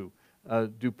we do?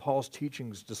 Do Paul's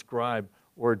teachings describe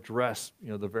or address,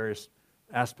 the various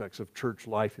aspects of church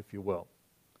life, if you will?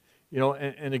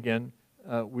 And again,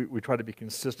 we try to be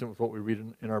consistent with what we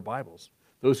read in our Bibles.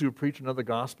 Those who preach another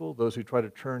gospel, those who try to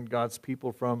turn God's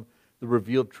people from the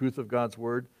revealed truth of God's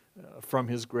word, from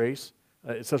his grace,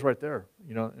 it says right there,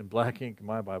 in black ink in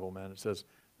my Bible, man, it says,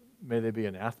 may they be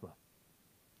anathema.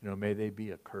 May they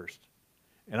be accursed.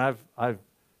 And I've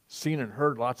seen and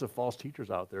heard lots of false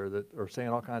teachers out there that are saying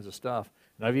all kinds of stuff.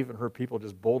 And I've even heard people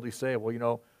just boldly say,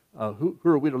 well, who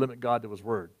are we to limit God to his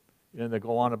word? And they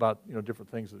go on about,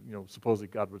 different things that, supposedly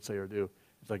God would say or do.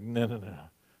 It's like, no.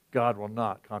 God will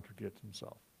not contradict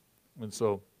himself. And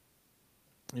so,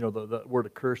 the word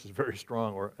accursed is very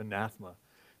strong, or anathema.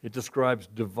 It describes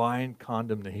divine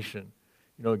condemnation,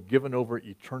 given over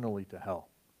eternally to hell.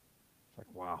 It's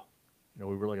like, wow.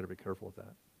 We really got to be careful with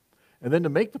that. And then to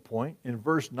make the point, in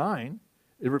verse 9,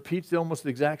 it repeats almost the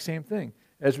exact same thing.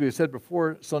 As we have said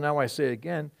before, so now I say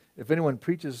again, if anyone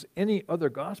preaches any other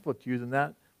gospel to you than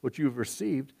that which you have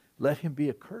received, let him be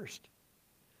accursed.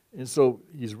 And so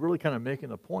he's really kind of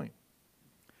making a point.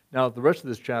 Now, the rest of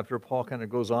this chapter, Paul kind of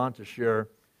goes on to share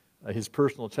his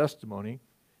personal testimony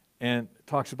and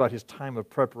talks about his time of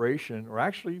preparation, or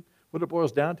actually what it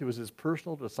boils down to is his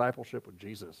personal discipleship with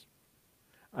Jesus.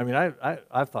 I mean,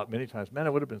 I've thought many times, man,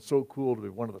 it would have been so cool to be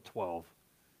one of the 12,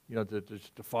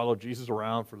 to follow Jesus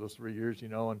around for those 3 years,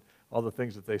 and all the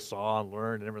things that they saw and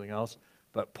learned and everything else.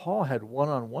 But Paul had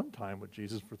one-on-one time with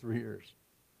Jesus for 3 years.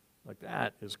 Like,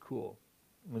 that is cool.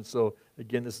 And so,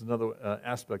 again, this is another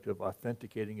aspect of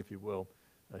authenticating, if you will,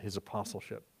 his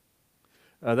apostleship.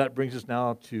 That brings us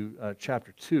now to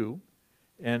chapter 2.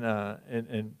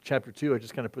 And chapter 2, I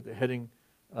just kind of put the heading,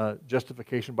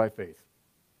 justification by faith.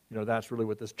 That's really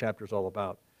what this chapter is all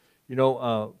about.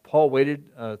 Paul waited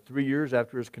 3 years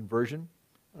after his conversion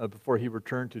before he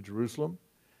returned to Jerusalem.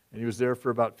 And he was there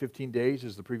for about 15 days,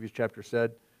 as the previous chapter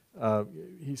said.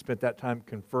 He spent that time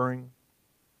conferring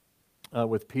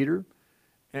with Peter.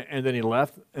 And then he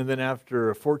left. And then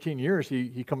after 14 years,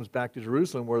 he comes back to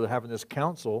Jerusalem, where they're having this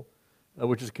council,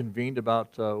 which is convened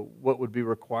about what would be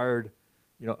required,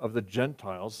 of the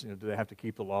Gentiles. Do they have to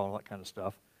keep the law and all that kind of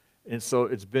stuff? And so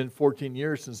it's been 14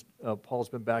 years since Paul's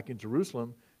been back in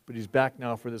Jerusalem, but he's back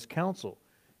now for this council.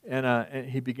 And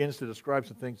he begins to describe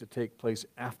some things that take place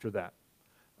after that.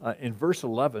 In verse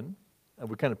 11,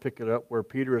 we kind of pick it up where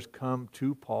Peter has come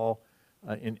to Paul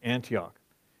in Antioch.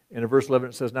 And in verse 11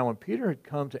 it says, now when Peter had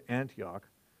come to Antioch,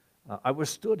 I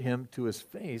withstood him to his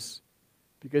face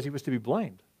because he was to be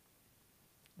blamed.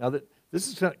 Now this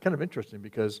is kind of interesting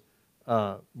because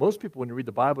most people, when you read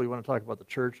the Bible, you want to talk about the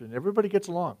church, and everybody gets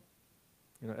along.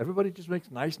 Everybody just makes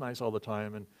nice all the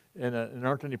time, and there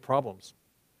aren't any problems.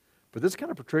 But this kind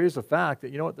of portrays the fact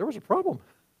that, there was a problem.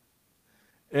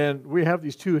 And we have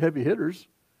these two heavy hitters,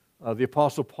 the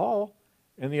Apostle Paul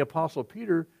and the Apostle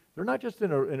Peter. They're not just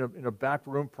in a back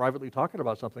room privately talking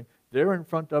about something. They're in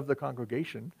front of the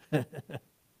congregation, and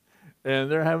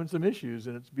they're having some issues,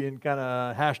 and it's being kind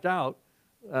of hashed out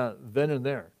then and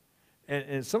there.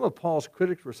 And some of Paul's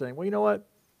critics were saying, well, you know what?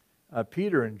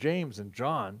 Peter and James and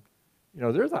John,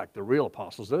 they're like the real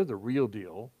apostles. They're the real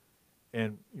deal.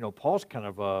 And, Paul's kind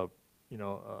of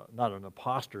not an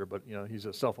imposter, but, he's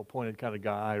a self-appointed kind of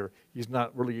guy, or he's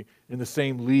not really in the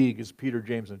same league as Peter,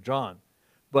 James, and John.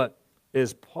 But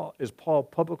as Paul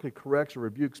publicly corrects or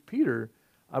rebukes Peter,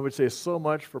 I would say so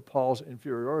much for Paul's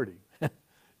inferiority.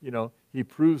 He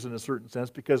proves in a certain sense,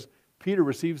 because Peter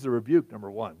receives the rebuke, number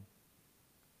one.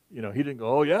 He didn't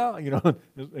go, oh, yeah,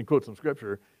 and quote some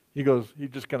scripture. He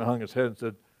just kind of hung his head and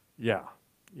said, yeah,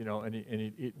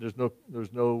 and there's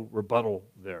no rebuttal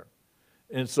there.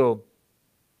 And so,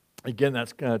 again,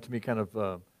 that's to me kind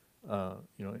of,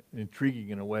 intriguing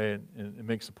in a way, and it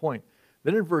makes a point.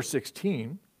 Then in verse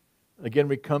 16, again,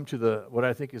 we come to what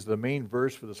I think is the main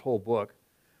verse for this whole book.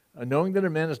 Knowing that a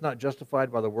man is not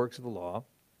justified by the works of the law,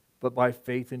 but by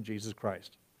faith in Jesus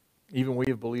Christ. Even we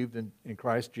have believed in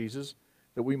Christ Jesus,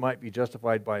 that we might be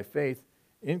justified by faith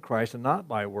in Christ and not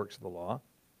by works of the law.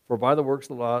 For by the works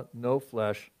of the law, no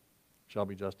flesh shall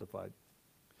be justified.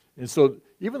 And so,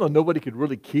 even though nobody could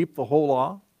really keep the whole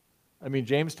law, I mean,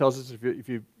 James tells us if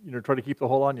you try to keep the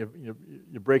whole law and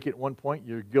you break it at one point,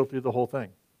 you're guilty of the whole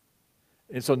thing.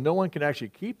 And so no one can actually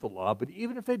keep the law, but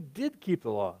even if they did keep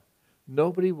the law,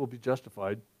 nobody will be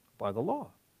justified by the law.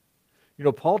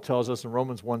 Paul tells us in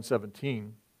Romans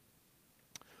 1:17,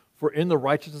 for in the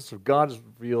righteousness of God is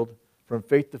revealed from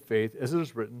faith to faith, as it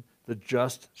is written, the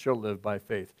just shall live by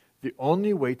faith. The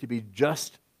only way to be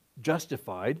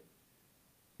justified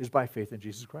is by faith in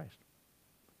Jesus Christ.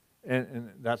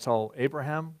 And that's how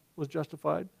Abraham was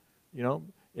justified. You know,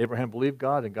 Abraham believed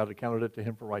God, and God accounted it to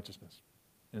him for righteousness.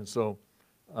 And so,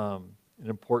 an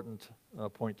important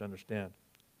point to understand.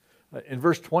 In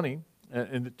verse 20,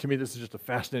 and to me this is just a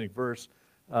fascinating verse,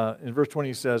 in verse 20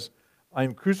 he says, I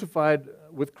am crucified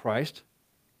with Christ.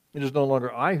 It is no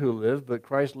longer I who live, but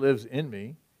Christ lives in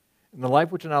me. In the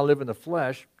life which I now live in the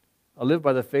flesh, I live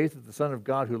by the faith of the Son of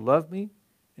God who loved me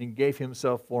and gave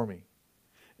himself for me.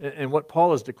 And what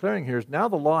Paul is declaring here is now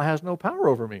the law has no power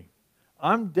over me.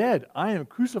 I'm dead. I am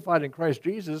crucified in Christ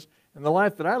Jesus, and the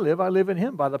life that I live in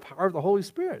him by the power of the Holy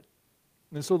Spirit.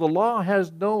 And so the law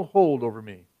has no hold over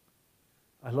me.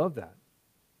 I love that.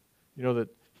 You know, that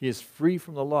he is free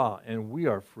from the law, and we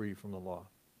are free from the law.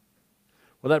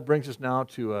 Well, that brings us now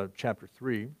to chapter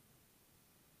 3.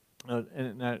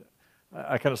 And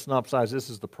I kind of synopsize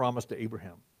this as the promise to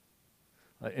Abraham.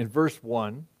 In verse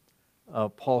 1,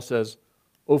 Paul says,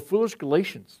 O foolish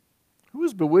Galatians, who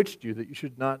has bewitched you that you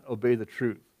should not obey the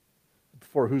truth,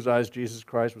 before whose eyes Jesus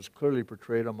Christ was clearly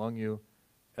portrayed among you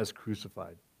as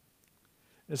crucified?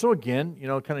 And so again, you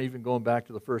know, kind of even going back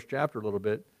to the first chapter a little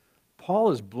bit, Paul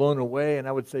is blown away, and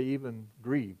I would say even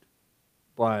grieved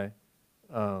by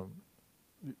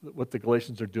what the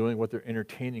Galatians are doing, what they're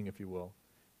entertaining, if you will.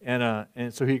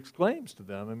 And so he exclaims to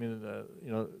them, I mean,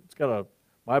 you know,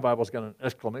 my Bible's got an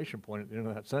exclamation point at the end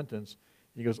of that sentence.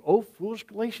 He goes, "Oh, foolish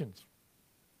Galatians."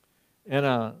 And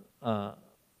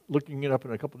looking it up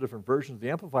in a couple different versions, the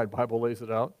Amplified Bible lays it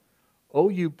out. "Oh,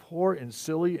 you poor and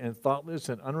silly and thoughtless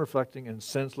and unreflecting and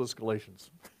senseless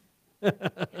Galatians."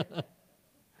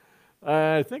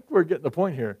 I think we're getting the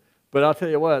point here. But I'll tell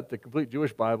you what, the Complete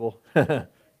Jewish Bible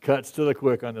cuts to the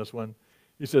quick on this one.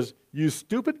 He says, "You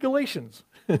stupid Galatians."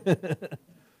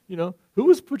 You know, who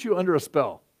has put you under a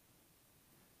spell?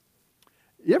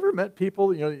 You ever met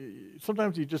people, you know,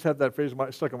 sometimes you just have that phrase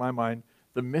stuck in my mind,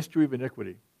 the mystery of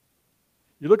iniquity.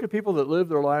 You look at people that live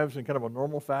their lives in kind of a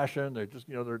normal fashion, they're just,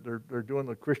 you know, they're doing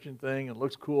the Christian thing and it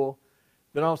looks cool.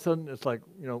 Then all of a sudden it's like,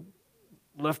 you know,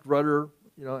 left rudder,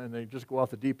 you know, and they just go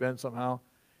off the deep end somehow.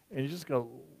 And you just go,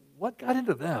 what got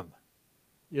into them?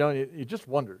 You know, and you just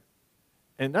wonder.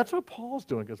 And that's what Paul's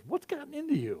doing, because what's gotten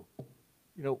into you?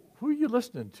 You know, who are you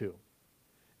listening to?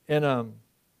 And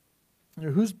you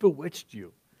know, who's bewitched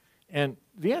you? And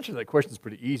the answer to that question is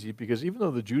pretty easy, because even though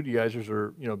the Judaizers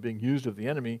are, you know, being used of the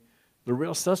enemy, the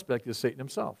real suspect is Satan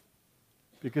himself,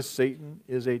 because Satan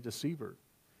is a deceiver.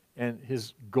 And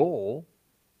his goal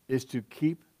is to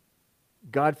keep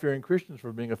God-fearing Christians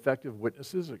from being effective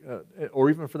witnesses, or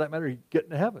even for that matter, get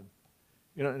into heaven.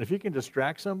 You know, and if he can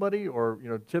distract somebody or, you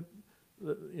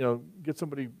know, get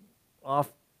somebody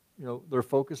off, you know, their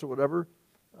focus or whatever,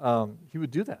 he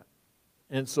would do that.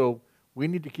 And so we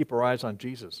need to keep our eyes on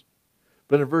Jesus.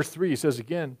 But in verse 3, he says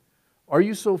again, "Are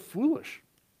you so foolish?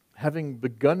 Having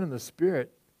begun in the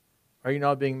Spirit, are you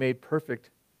now being made perfect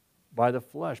by the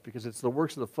flesh?" Because it's the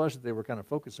works of the flesh that they were kind of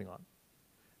focusing on.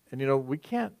 And, you know, we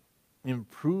can't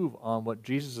improve on what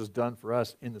Jesus has done for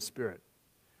us in the Spirit.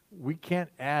 We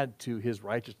can't add to his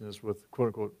righteousness with, quote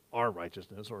unquote, our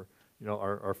righteousness, or, you know,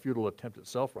 our futile attempt at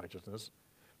self-righteousness.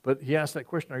 But he asked that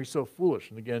question, are you so foolish?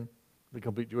 And again, the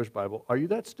Complete Jewish Bible, are you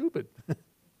that stupid?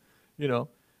 You know,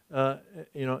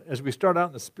 as we start out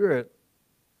in the Spirit,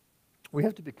 we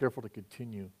have to be careful to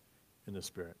continue in the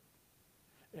Spirit.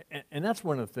 And that's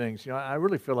one of the things, you know, I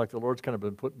really feel like the Lord's kind of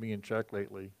been putting me in check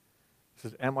lately. He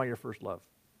says, am I your first love?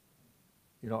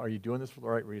 You know, are you doing this for the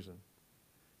right reason?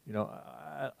 You know,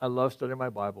 I love studying my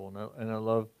Bible, and I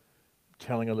love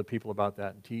telling other people about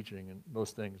that and teaching and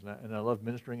those things. And I love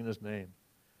ministering in his name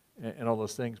and all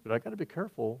those things. But I got to be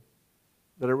careful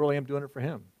that I really am doing it for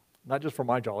him. Not just for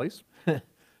my jollies,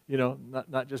 you know,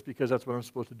 not just because that's what I'm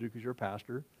supposed to do because you're a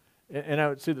pastor. And I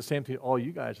would say the same to all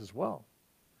you guys as well.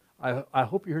 I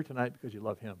hope you're here tonight because you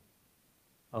love him.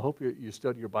 I hope you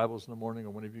study your Bibles in the morning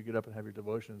or whenever you get up and have your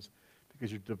devotions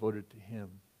because you're devoted to him.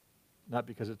 Not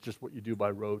because it's just what you do by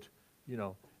rote, you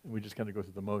know, and we just kind of go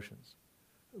through the motions.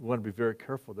 We want to be very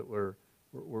careful that we're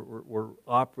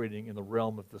operating in the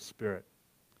realm of the Spirit.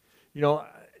 You know,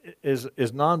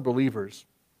 as non-believers,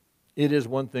 it is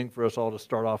one thing for us all to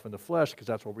start off in the flesh because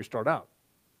that's where we start out.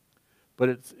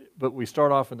 But we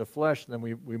start off in the flesh, and then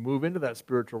we move into that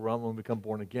spiritual realm when we become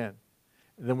born again.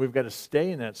 And then we've got to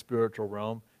stay in that spiritual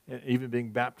realm, and even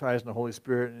being baptized in the Holy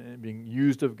Spirit and being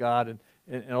used of God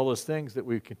and all those things, that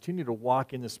we continue to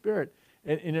walk in the Spirit.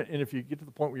 And if you get to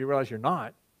the point where you realize you're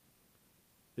not,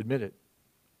 admit it.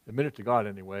 Admit it to God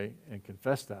anyway, and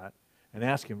confess that, and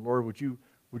ask him, Lord, would you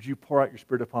Would you pour out your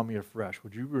Spirit upon me afresh?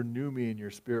 Would you renew me in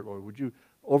your Spirit, Lord? Would you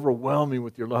overwhelm me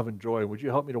with your love and joy? Would you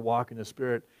help me to walk in the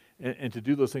Spirit and to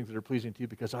do those things that are pleasing to you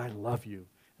because I love you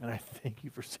and I thank you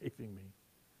for saving me?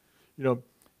 You know,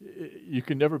 you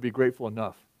can never be grateful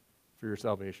enough for your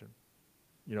salvation.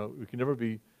 You know, we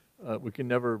can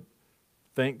never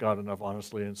thank God enough,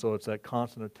 honestly, and so it's that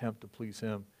constant attempt to please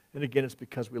Him. And again, it's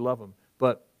because we love Him.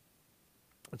 But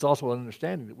it's also an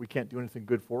understanding that we can't do anything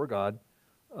good for God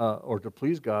or to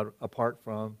please God apart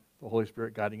from the Holy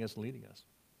Spirit guiding us and leading us.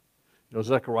 You know,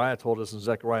 Zechariah told us in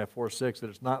Zechariah 4:6 that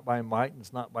it's not by might and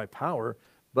it's not by power,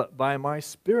 but by my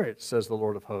Spirit, says the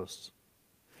Lord of hosts.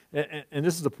 And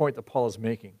this is the point that Paul is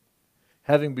making.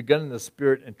 Having begun in the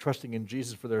Spirit and trusting in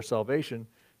Jesus for their salvation,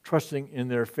 trusting in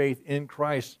their faith in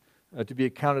Christ to be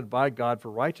accounted by God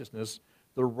for righteousness,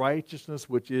 the righteousness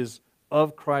which is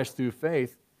of Christ through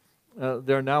faith,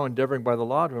 they're now endeavoring by the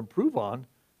law to improve on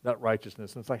that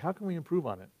righteousness. And it's like, how can we improve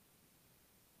on it?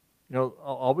 You know,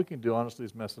 all we can do, honestly,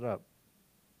 is mess it up.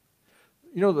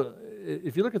 You know,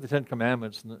 if you look at the Ten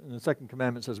Commandments, and the second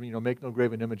commandment says, you know, make no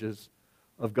graven images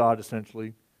of God,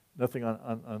 essentially. Nothing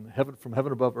on heaven, from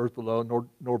heaven above, earth below,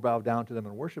 nor bow down to them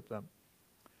and worship them.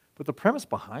 But the premise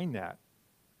behind that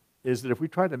is that if we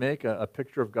try to make a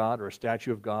picture of God or a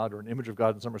statue of God or an image of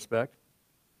God in some respect,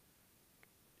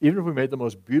 even if we made the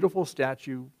most beautiful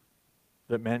statue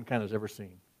that mankind has ever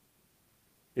seen,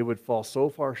 it would fall so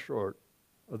far short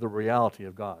of the reality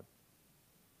of God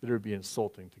that it would be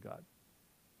insulting to God.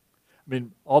 I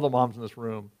mean, all the moms in this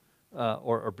room,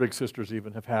 or big sisters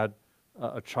even, have had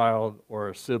a child or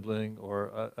a sibling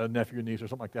or a nephew or niece or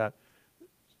something like that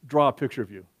draw a picture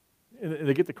of you. And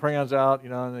they get the crayons out, you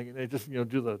know, and they just, you know,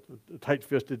 do the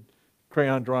tight-fisted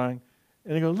crayon drawing.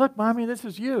 And they go, look, Mommy, this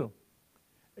is you.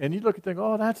 And you look and think,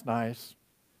 oh, that's nice.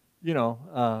 You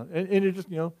know, and you just,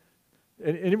 you know,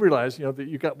 and you realize, you know, that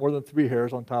you've got more than 3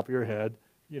 hairs on top of your head,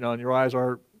 you know, and your eyes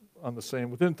are on the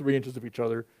same, within 3 inches of each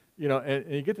other, you know,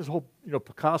 and you get this whole, you know,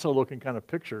 Picasso-looking kind of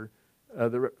picture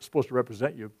that's supposed to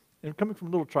represent you. And coming from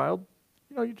a little child,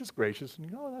 you know, you're just gracious, and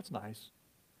you go, oh, that's nice.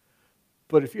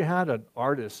 But if you had an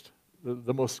artist,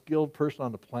 the most skilled person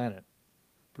on the planet,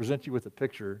 present you with a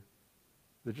picture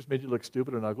that just made you look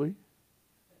stupid and ugly,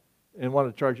 and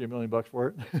wanted to charge you $1 million for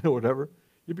it, or whatever,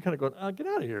 you'd be kind of going, get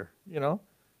out of here, you know?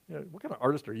 What kind of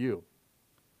artist are you?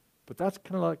 But that's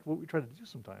kind of like what we try to do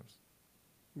sometimes.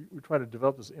 We try to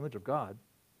develop this image of God.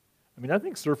 I mean, I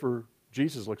think Surfer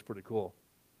Jesus looks pretty cool.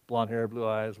 Blonde hair, blue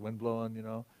eyes, wind blowing, you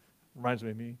know. Reminds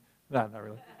me of me. No, not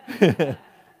really.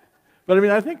 But I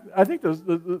mean, I think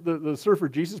the Surfer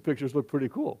Jesus pictures look pretty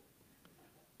cool.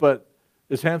 But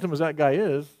as handsome as that guy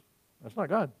is, that's not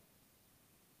God.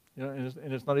 You know,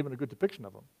 and it's not even a good depiction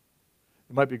of him.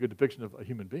 It might be a good depiction of a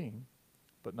human being,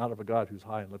 but not of a God who's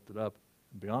high and lifted up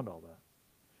and beyond all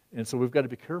that. And so we've got to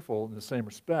be careful in the same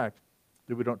respect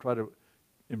that we don't try to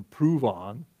improve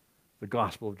on the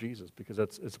gospel of Jesus, because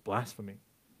it's blasphemy.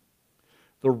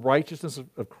 The righteousness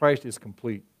of Christ is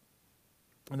complete.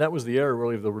 And that was the error,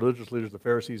 really, of the religious leaders, the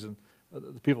Pharisees, and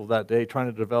the people of that day, trying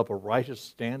to develop a righteous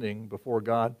standing before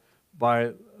God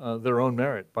by their own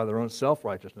merit, by their own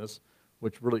self-righteousness,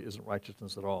 which really isn't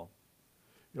righteousness at all.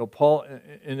 You know, Paul,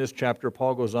 in this chapter,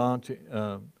 Paul goes on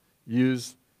to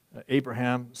use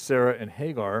Abraham, Sarah, and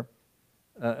Hagar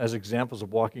as examples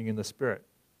of walking in the Spirit.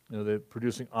 You know, they're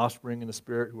producing offspring in the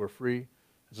Spirit who are free,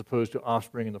 as opposed to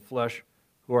offspring in the flesh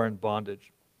who are in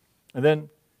bondage. And then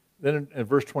in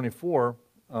verse 24,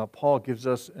 Paul gives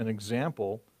us an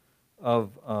example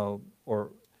of,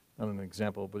 or not an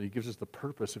example, but he gives us the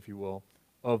purpose, if you will,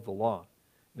 of the law.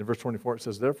 In verse 24 it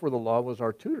says, therefore the law was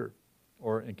our tutor,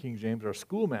 or in King James, our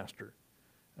schoolmaster,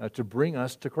 to bring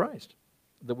us to Christ,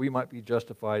 that we might be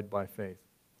justified by faith.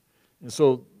 And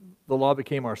so the law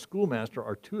became our schoolmaster,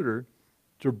 our tutor,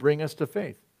 to bring us to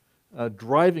faith,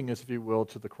 driving us, if you will,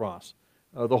 to the cross.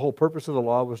 The whole purpose of the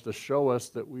law was to show us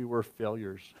that we were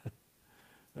failures.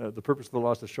 The purpose of the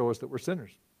law is to show us that we're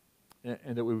sinners,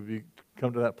 and that we would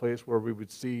come to that place where we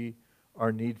would see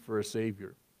our need for a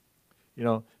Savior. You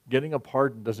know, getting a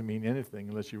pardon doesn't mean anything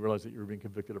unless you realize that you're being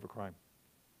convicted of a crime.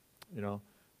 You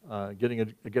know, getting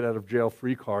a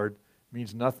get-out-of-jail-free card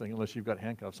means nothing unless you've got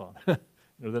handcuffs on. You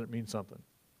know, then it means something.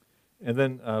 And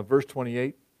then verse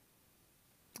 28,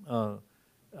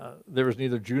 there is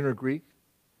neither Jew nor Greek,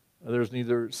 there is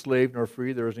neither slave nor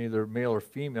free, there is neither male or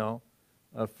female,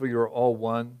 for you are all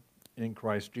one in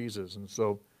Christ Jesus. And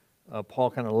so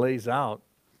Paul kind of lays out,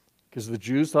 because the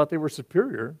Jews thought they were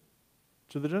superior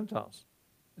to the Gentiles.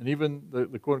 And even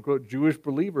the quote-unquote Jewish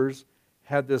believers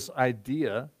had this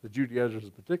idea, the Judaizers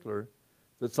in particular,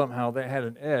 that somehow they had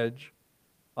an edge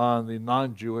on the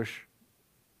non-Jewish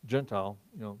Gentile,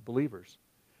 believers.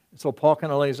 And so Paul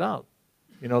kind of lays out,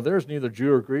 there's neither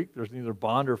Jew or Greek, there's neither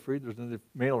bond or free, there's neither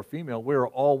male or female. We are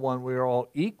all one, we are all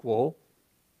equal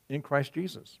in Christ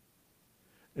Jesus.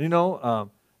 And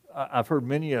I've heard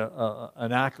many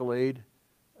an accolade,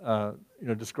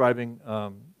 describing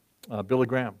Billy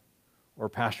Graham or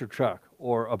Pastor Chuck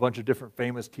or a bunch of different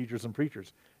famous teachers and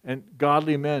preachers. And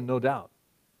godly men, no doubt.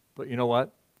 But you know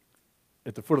what?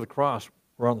 At the foot of the cross,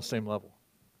 we're on the same level.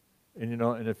 And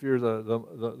and if you're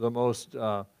the most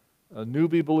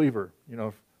newbie believer,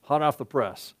 hot off the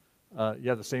press, you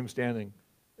have the same standing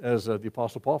as the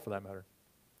Apostle Paul, for that matter.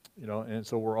 And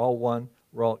so we're all one,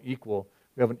 we're all equal.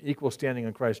 We have an equal standing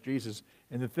in Christ Jesus,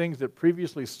 and the things that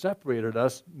previously separated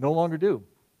us no longer do.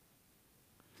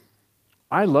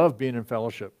 I love being in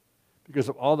fellowship because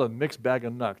of all the mixed bag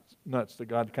of nuts that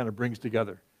God kind of brings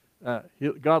together.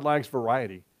 God likes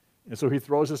variety, and so he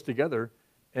throws us together,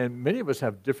 and many of us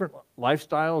have different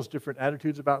lifestyles, different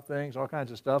attitudes about things, all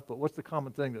kinds of stuff, but what's the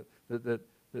common thing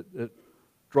that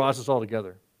draws us all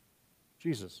together?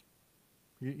 Jesus.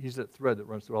 He's that thread that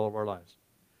runs through all of our lives,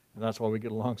 and that's why we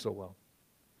get along so well.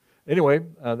 Anyway,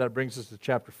 that brings us to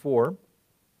chapter 4,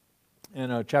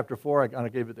 and chapter 4, I kind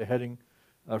of gave it the heading,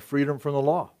 freedom from the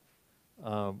law,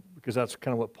 because that's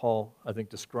kind of what Paul, I think,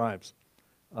 describes.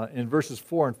 In verses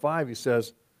 4 and 5, he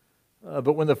says,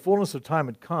 but when the fullness of time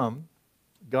had come,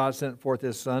 God sent forth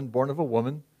his Son, born of a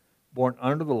woman, born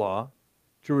under the law,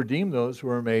 to redeem those who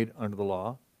were made under the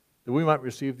law, that we might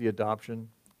receive the adoption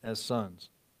as sons.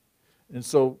 And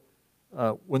so,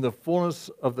 when the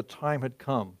fullness of the time had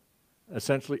come,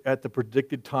 essentially at the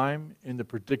predicted time, in the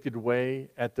predicted way,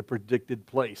 at the predicted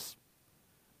place.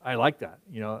 I like that.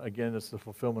 Again, it's the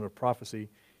fulfillment of prophecy.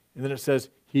 And then it says,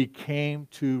 he came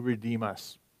to redeem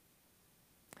us.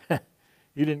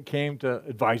 He didn't came to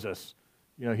advise us.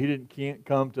 He didn't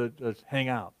come to hang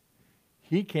out.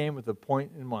 He came with a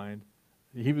point in mind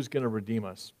that he was going to redeem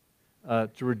us,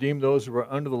 to redeem those who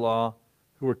were under the law,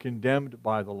 who were condemned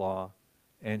by the law,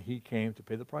 and he came to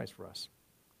pay the price for us.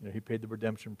 He paid the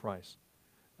redemption price.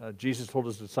 Jesus told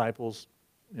his disciples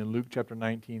in Luke chapter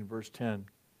 19, verse 10,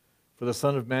 for the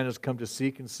Son of Man has come to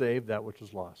seek and save that which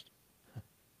is lost.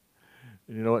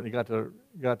 And you know what? He got to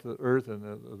the earth, and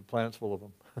the planet's full of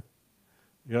them.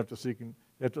 You don't have to seek,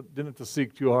 didn't have to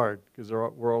seek too hard, because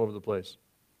we're all over the place.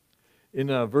 In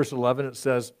verse 11, it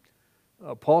says,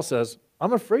 Paul says,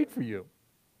 I'm afraid for you,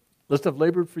 lest I've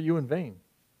labored for you in vain.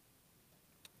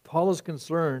 Paul is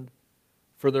concerned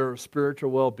for their spiritual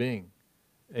well-being.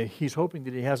 He's hoping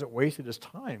that he hasn't wasted his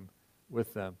time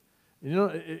with them.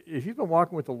 If you've been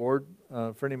walking with the Lord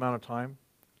for any amount of time,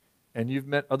 and you've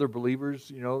met other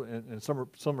believers, and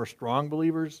some are strong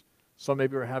believers, some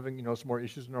maybe are having, some more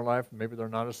issues in their life, maybe they're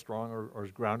not as strong or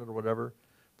as grounded or whatever,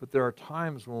 but there are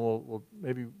times when we'll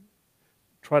maybe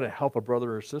try to help a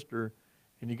brother or sister,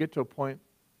 and you get to a point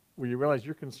where you realize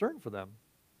you're concerned for them.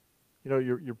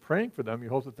 You're praying for them. You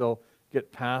hope that they'll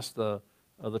get past the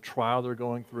trial they're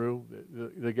going through.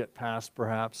 They get past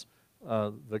perhaps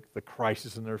the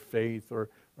crisis in their faith or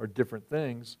different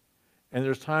things. And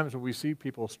there's times when we see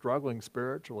people struggling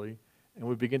spiritually, and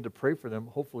we begin to pray for them,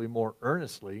 hopefully more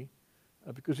earnestly,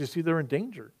 because you see they're in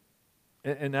danger.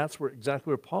 And that's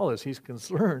exactly where Paul is. He's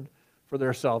concerned for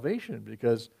their salvation,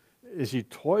 because as you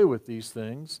toy with these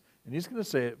things, and he's going to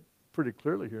say it pretty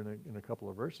clearly here in a couple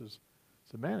of verses,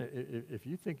 so man, if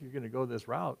you think you're going to go this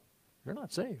route, you're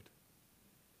not saved.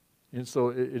 And so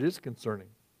it is concerning.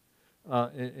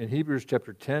 In Hebrews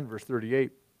chapter 10, verse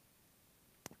 38,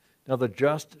 now the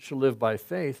just shall live by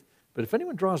faith, but if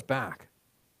anyone draws back,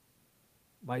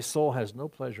 my soul has no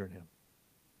pleasure in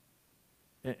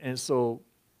him. And so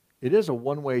it is a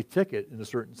one-way ticket in a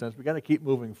certain sense. We've got to keep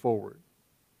moving forward.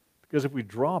 Because if we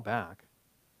draw back,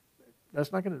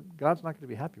 God's not going to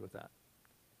be happy with that.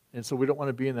 And so we don't want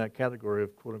to be in that category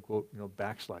of quote-unquote,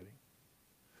 backsliding.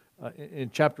 In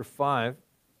chapter 5,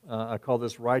 I call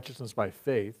this righteousness by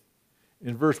faith.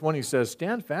 In verse 1 he says,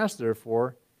 stand fast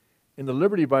therefore in the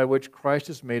liberty by which Christ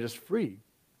has made us free,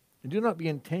 and do not be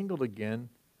entangled again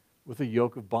with a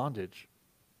yoke of bondage.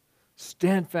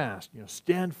 Stand fast,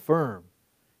 stand firm,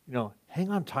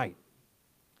 hang on tight.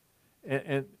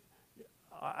 And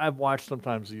I've watched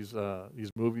sometimes these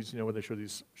movies, where they show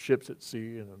these ships at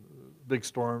sea and big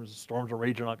storms are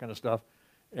raging, all that kind of stuff.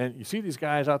 And you see these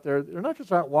guys out there, they're not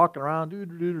just out walking around,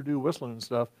 whistling and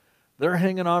stuff. They're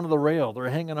hanging onto the rail. They're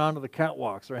hanging onto the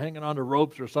catwalks. They're hanging onto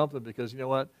ropes or something, because you know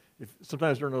what?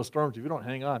 Sometimes during those storms, if you don't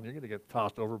hang on, you're going to get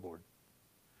tossed overboard.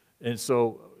 And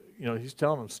so, he's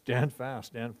telling them, stand fast,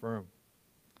 stand firm.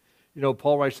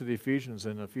 Paul writes to the Ephesians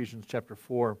in Ephesians chapter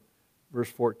 4, verse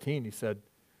 14, he said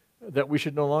that we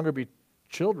should no longer be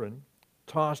children,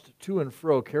 tossed to and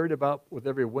fro, carried about with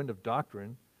every wind of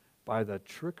doctrine by the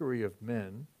trickery of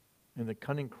men and the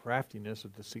cunning craftiness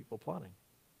of deceitful plotting.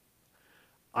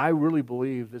 I really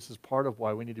believe this is part of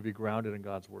why we need to be grounded in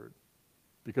God's Word.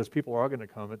 Because people are going to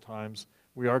come at times.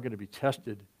 We are going to be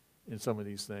tested in some of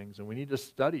these things. And we need to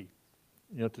study,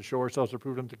 to show ourselves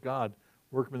approved unto God,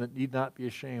 workmen that need not be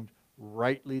ashamed,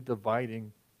 rightly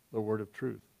dividing the word of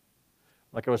truth.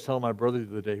 Like I was telling my brother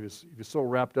the other day, he was so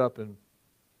wrapped up in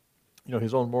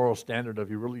his own moral standard of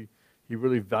he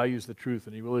really values the truth,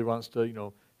 and he really wants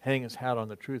to hang his hat on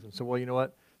the truth. And so, well, you know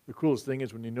what? The coolest thing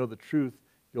is when you know the truth,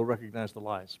 you'll recognize the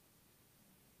lies.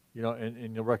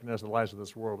 And you'll recognize the lies of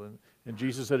this world. And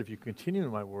Jesus said, if you continue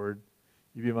in my word,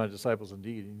 you be my disciples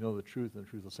indeed, and you know the truth, and the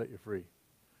truth will set you free.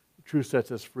 The truth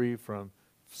sets us free from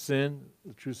sin.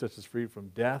 The truth sets us free from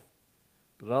death.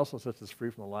 But it also sets us free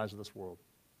from the lies of this world.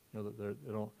 That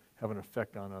they don't have an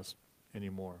effect on us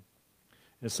anymore.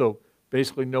 And so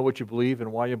basically know what you believe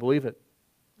and why you believe it.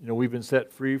 We've been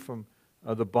set free from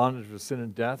the bondage of sin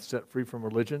and death, set free from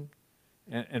religion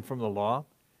and from the law.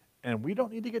 And we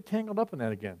don't need to get tangled up in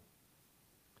that again.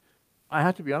 I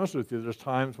have to be honest with you, there's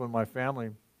times when my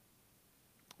family,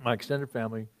 my extended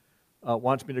family,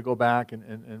 wants me to go back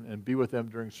and be with them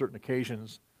during certain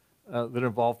occasions that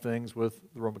involve things with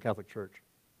the Roman Catholic Church.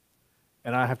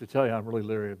 And I have to tell you, I'm really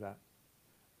leery of that.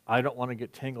 I don't want to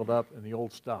get tangled up in the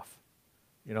old stuff.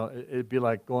 It'd be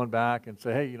like going back and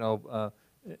say, hey,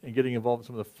 and getting involved in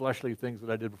some of the fleshly things that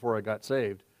I did before I got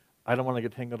saved. I don't want to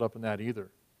get tangled up in that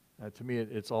either. To me,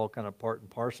 it's all kind of part and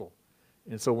parcel.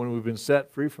 And so when we've been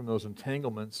set free from those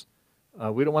entanglements,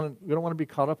 we don't want to be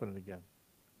caught up in it again.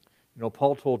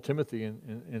 Paul told Timothy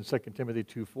in 2 Timothy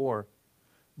 2:4,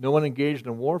 no one engaged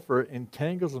in warfare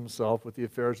entangles himself with the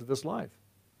affairs of this life,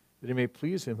 that he may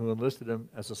please him who enlisted him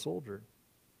as a soldier.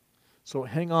 So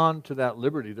hang on to that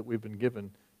liberty that we've been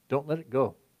given. Don't let it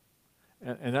go.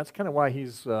 And that's kind of why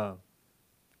he's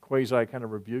quasi kind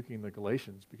of rebuking the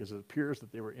Galatians, because it appears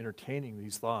that they were entertaining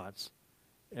these thoughts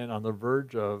and on the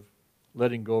verge of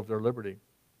letting go of their liberty.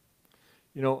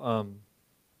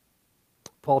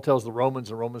 Paul tells the Romans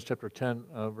in Romans chapter 10,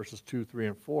 verses 2, 3,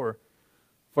 and 4,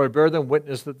 for I bear them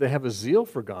witness that they have a zeal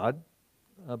for God,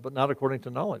 but not according to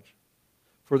knowledge.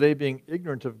 For they, being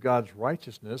ignorant of God's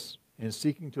righteousness and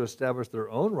seeking to establish their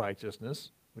own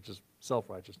righteousness, which is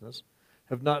self-righteousness,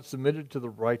 have not submitted to the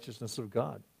righteousness of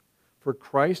God. For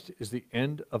Christ is the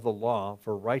end of the law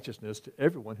for righteousness to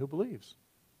everyone who believes.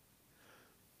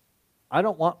 I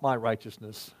don't want my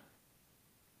righteousness.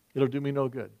 It'll do me no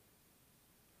good.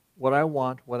 What I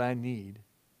want, what I need,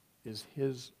 is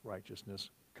His righteousness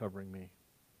covering me.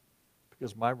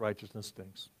 Because my righteousness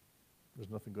stinks. There's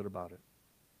nothing good about it.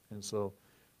 And so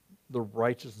the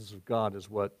righteousness of God is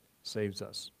what saves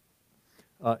us.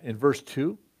 In verse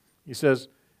 2, he says,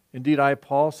 indeed, I,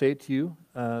 Paul, say to you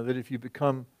that if you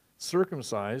become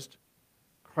circumcised,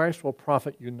 Christ will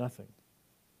profit you nothing.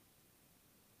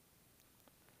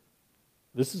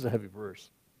 This is a heavy verse.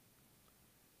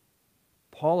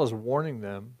 Paul is warning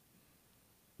them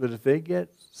that if they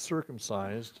get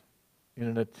circumcised in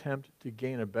an attempt to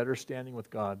gain a better standing with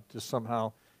God, to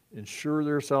somehow ensure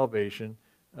their salvation,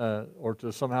 or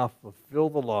to somehow fulfill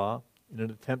the law in an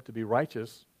attempt to be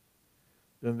righteous,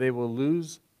 then they will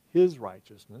lose His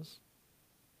righteousness,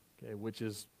 okay, which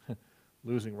is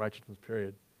losing righteousness,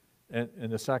 period.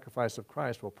 And the sacrifice of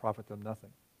Christ will profit them nothing.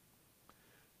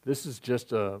 This is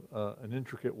just an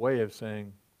intricate way of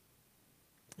saying,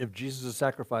 if Jesus'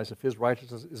 sacrifice, if His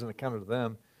righteousness isn't accounted to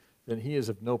them, then He is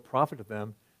of no profit to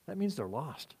them. That means they're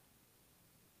lost.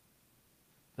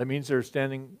 That means they're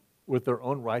standing with their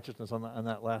own righteousness on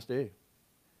that last day.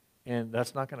 And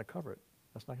that's not going to cover it.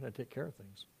 That's not going to take care of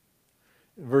things.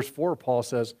 In verse 4, Paul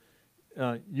says,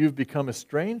 you've become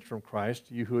estranged from Christ,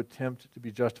 you who attempt to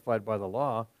be justified by the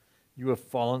law. You have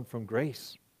fallen from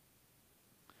grace.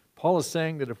 Paul is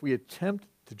saying that if we attempt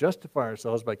to justify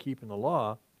ourselves by keeping the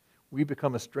law, we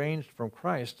become estranged from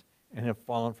Christ and have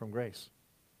fallen from grace.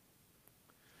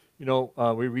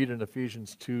 We read in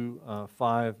Ephesians 2,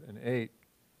 5, and 8,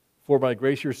 for by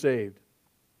grace you're saved.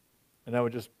 And I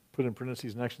would just put in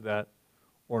parentheses next to that,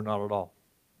 or not at all.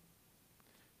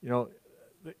 You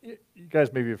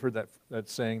guys maybe have heard that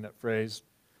saying, that phrase,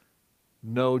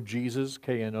 know Jesus,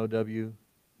 K-N-O-W,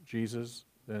 Jesus,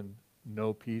 then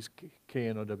know peace,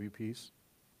 K-N-O-W, peace.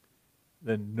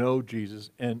 Then know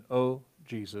Jesus, N-O,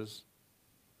 Jesus,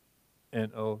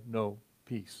 N-O, no,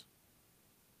 peace.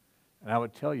 And I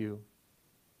would tell you,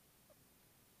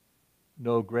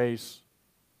 no grace,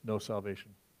 no salvation.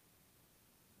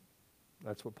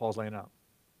 That's what Paul's laying out.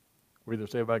 We're either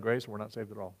saved by grace or we're not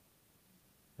saved at all.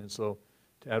 And so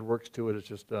to add works to it is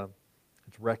just,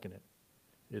 it's wrecking it.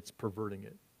 It's perverting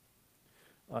it.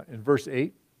 In verse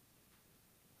 8,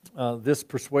 this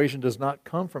persuasion does not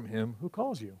come from him who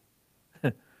calls you.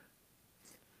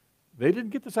 They didn't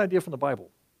get this idea from the Bible.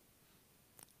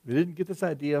 They didn't get this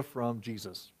idea from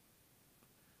Jesus.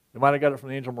 They might have got it from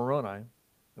the angel Moroni.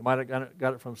 They might have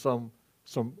got it from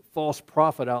some false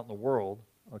prophet out in the world,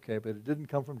 okay, but it didn't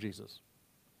come from Jesus.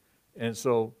 And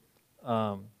so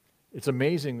it's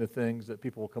amazing the things that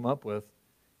people will come up with.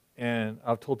 And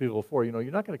I've told people before, you're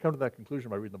not going to come to that conclusion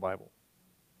by reading the Bible,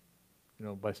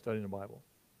 by studying the Bible.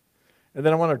 And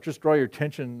then I want to just draw your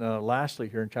attention lastly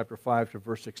here in chapter 5 to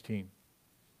verse 16.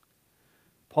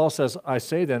 Paul says, I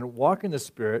say then, walk in the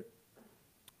Spirit,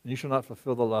 and you shall not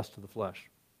fulfill the lust of the flesh.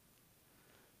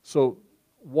 So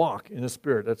walk in the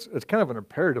Spirit. It's kind of an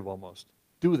imperative almost.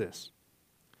 Do this.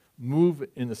 Move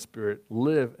in the Spirit.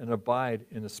 Live and abide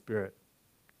in the Spirit.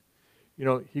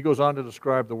 He goes on to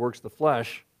describe the works of the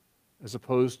flesh as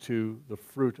opposed to the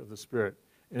fruit of the Spirit.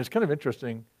 And it's kind of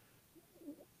interesting.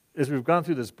 As we've gone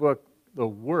through this book, the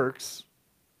works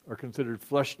are considered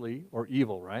fleshly or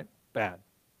evil, right? Bad.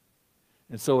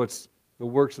 And so it's the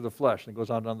works of the flesh. And it goes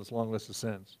on down this long list of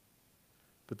sins.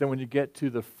 But then when you get to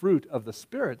the fruit of the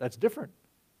Spirit, that's different.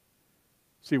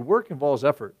 See, work involves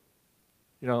effort,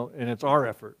 and it's our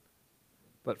effort.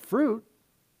 But fruit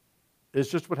is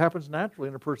just what happens naturally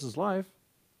in a person's life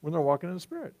when they're walking in the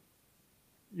Spirit.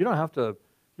 You don't have to,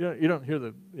 you don't hear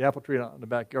the apple tree out in the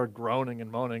backyard groaning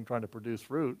and moaning trying to produce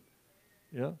fruit.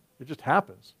 It just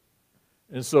happens.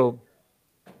 And so,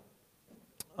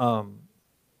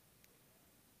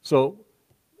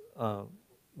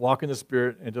 walk in the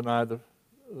Spirit and deny the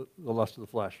lust of the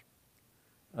flesh.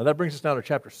 That brings us now to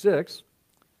chapter 6,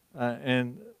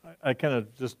 and I kind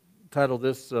of just titled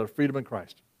this Freedom in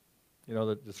Christ,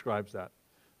 that describes that.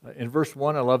 In verse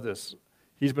 1, I love this.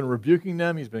 He's been rebuking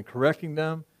them, he's been correcting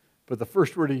them, but the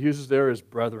first word he uses there is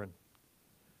brethren.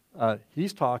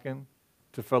 He's talking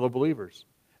to fellow believers.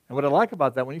 And what I like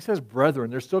about that, when he says brethren,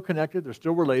 they're still connected, they're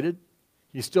still related,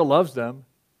 he still loves them,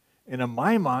 and in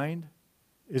my mind,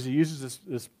 as he uses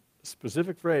this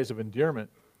specific phrase of endearment,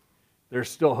 there's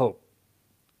still hope.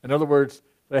 In other words,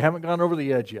 they haven't gone over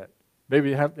the edge yet.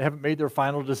 Maybe they haven't made their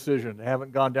final decision. They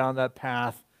haven't gone down that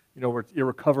path, where it's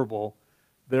irrecoverable.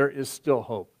 There is still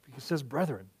hope. He says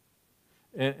brethren.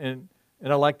 And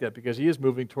I like that because he is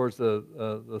moving towards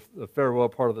the farewell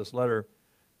part of this letter.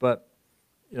 But,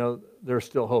 there's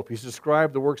still hope. He's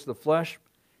described the works of the flesh.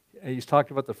 And he's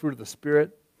talked about the fruit of the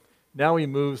Spirit. Now he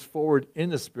moves forward in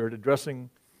the Spirit, addressing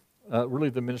really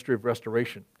the ministry of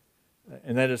restoration.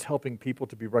 And that is helping people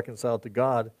to be reconciled to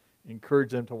God,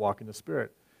 encourage them to walk in the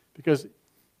Spirit. Because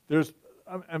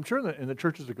I'm sure in the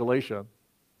churches of Galatia,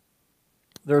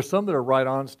 there are some that are right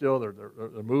on still. They're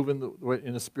moving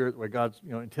in the Spirit the way God's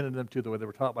intended them to, the way they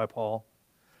were taught by Paul.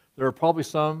 There are probably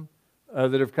some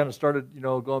that have kind of started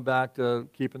going back to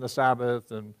keeping the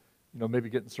Sabbath and maybe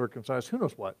getting circumcised. Who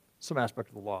knows what? Some aspect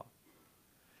of the law.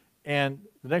 And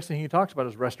the next thing he talks about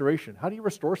is restoration. How do you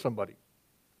restore somebody?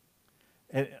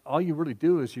 And all you really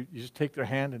do is you just take their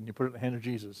hand and you put it in the hand of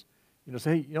Jesus.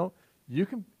 Say, hey, you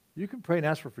can pray and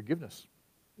ask for forgiveness.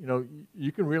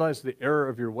 You can realize the error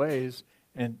of your ways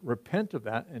and repent of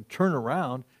that and turn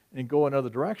around and go another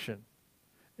direction.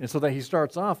 And so that he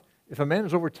starts off, if a man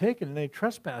is overtaken in any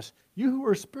trespass, you who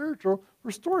are spiritual,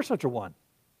 restore such a one.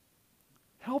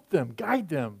 Help them, guide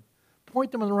them,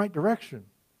 point them in the right direction.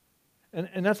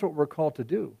 And that's what we're called to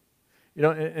do.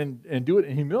 And do it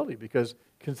in humility, because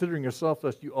considering yourself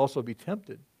lest you also be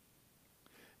tempted.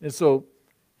 And so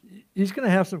he's going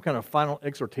to have some kind of final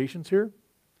exhortations here.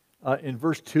 In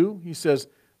verse 2, he says,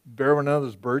 bear one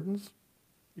another's burdens,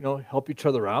 help each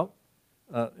other out.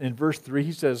 In verse 3,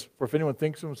 he says, for if anyone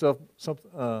thinks of himself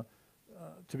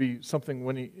to be something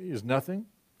when he is nothing.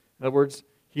 In other words,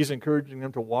 he's encouraging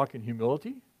them to walk in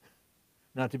humility,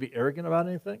 not to be arrogant about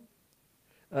anything.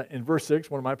 In verse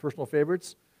 6, one of my personal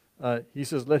favorites, he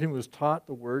says, let him who is taught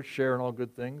the word share in all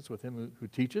good things with him who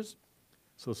teaches.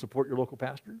 So support your local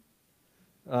pastor.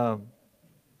 In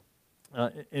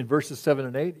verses 7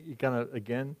 and 8, he kind of,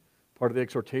 again, part of the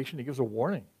exhortation, he gives a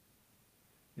warning.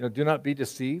 Do not be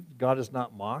deceived. God is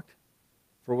not mocked.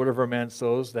 For whatever a man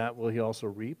sows, that will he also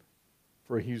reap.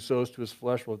 For he who sows to his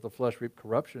flesh will of the flesh reap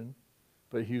corruption.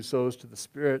 But he who sows to the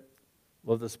Spirit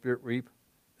will of the Spirit reap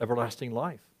everlasting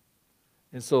life.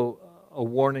 And so a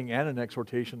warning and an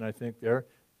exhortation, I think, there.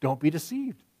 Don't be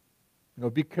deceived.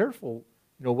 Be careful,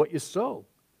 what you sow,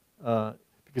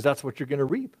 because that's what you're going to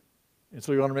reap. And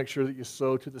so you want to make sure that you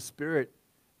sow to the Spirit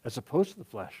as opposed to the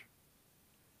flesh.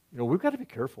 We've got to be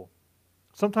careful.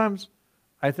 Sometimes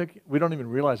I think we don't even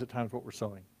realize at times what we're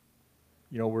sowing.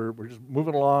 We're just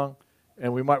moving along,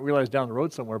 And we might realize down the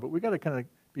road somewhere, but we got to kind of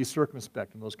be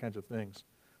circumspect in those kinds of things.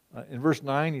 In verse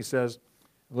 9, he says,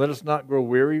 let us not grow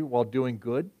weary while doing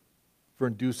good, for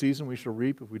in due season we shall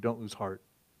reap if we don't lose heart.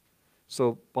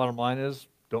 So bottom line is,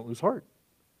 don't lose heart.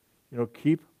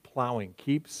 Keep plowing,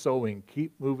 keep sowing,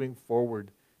 keep moving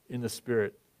forward in the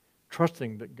Spirit,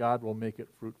 trusting that God will make it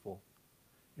fruitful.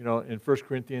 In 1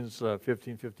 Corinthians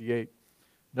 15:58,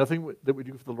 nothing that we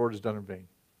do for the Lord is done in vain.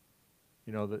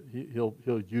 That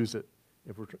He'll use it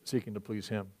if we're seeking to please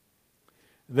Him.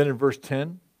 And then in verse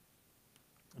 10,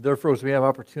 therefore, as we have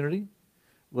opportunity,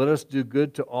 let us do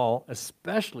good to all,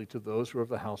 especially to those who are of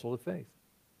the household of faith.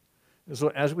 And so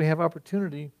as we have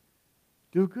opportunity,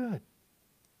 do good.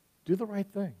 Do the right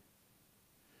thing.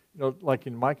 Like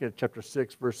in Micah chapter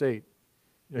 6, verse 8,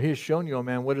 He has shown you, O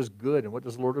man, what is good and what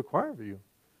does the Lord require of you,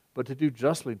 but to do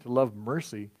justly, to love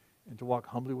mercy, and to walk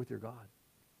humbly with your God.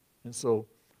 And so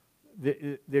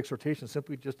the exhortation is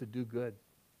simply just to do good.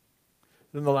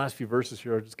 Then the last few verses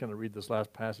here, I'll just kind of read this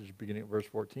last passage beginning at verse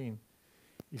 14.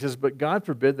 He says, but God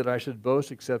forbid that I should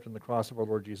boast except in the cross of our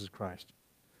Lord Jesus Christ,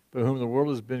 by whom the world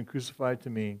has been crucified to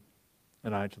me,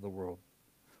 and I to the world.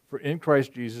 For in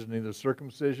Christ Jesus neither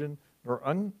circumcision nor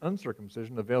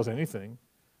uncircumcision avails anything,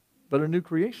 but a new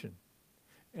creation.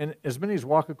 And as many as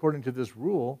walk according to this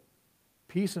rule,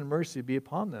 peace and mercy be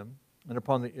upon them and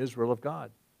upon the Israel of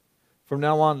God. From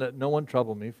now on let no one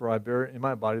trouble me, for I bear in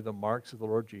my body the marks of the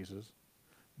Lord Jesus.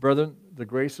 Brethren, the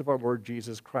grace of our Lord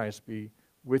Jesus Christ be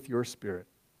with your spirit.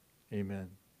 Amen.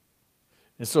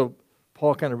 And so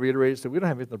Paul kind of reiterates that we don't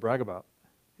have anything to brag about.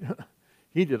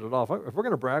 He did it all. If we're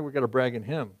going to brag, we've got to brag in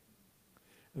Him.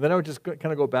 And then I would just kind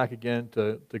of go back again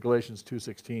to Galatians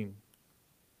 2:16.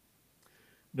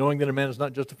 Knowing that a man is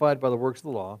not justified by the works of the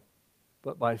law,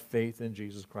 but by faith in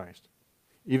Jesus Christ.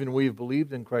 Even we have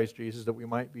believed in Christ Jesus that we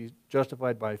might be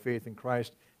justified by faith in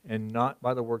Christ and not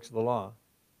by the works of the law.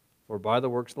 For by the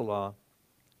works of the law,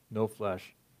 no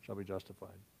flesh shall be justified.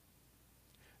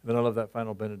 And then I love that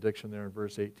final benediction there in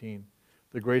verse 18.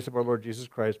 The grace of our Lord Jesus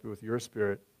Christ be with your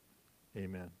spirit.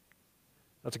 Amen.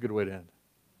 That's a good way to end.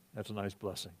 That's a nice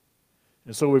blessing.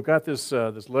 And so we've got this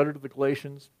letter to the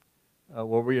Galatians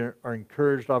where we are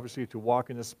encouraged, obviously, to walk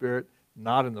in the Spirit,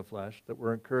 not in the flesh, that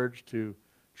we're encouraged to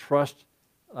trust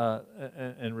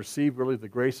and receive, really, the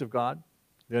grace of God,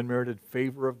 the unmerited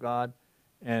favor of God,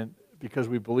 and because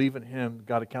we believe in Him,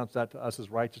 God accounts that to us as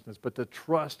righteousness, but to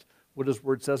trust what His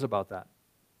Word says about that,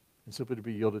 and simply to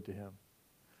be yielded to Him.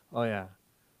 Oh, yeah.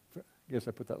 I guess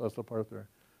I put that last little part up there.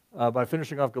 By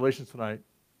finishing off Galatians tonight,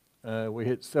 we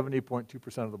hit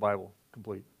 70.2% of the Bible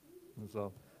complete. And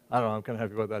so, I don't know, I'm kind of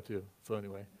happy about that too. So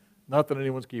anyway, not that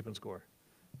anyone's keeping score,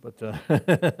 but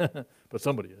but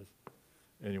somebody is.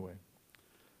 Anyway.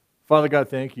 Father God,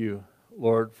 thank you,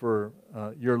 Lord, for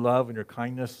your love and your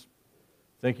kindness.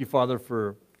 Thank you, Father,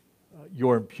 for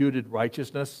your imputed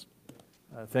righteousness.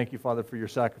 Thank you, Father, for your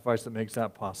sacrifice that makes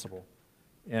that possible.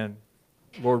 And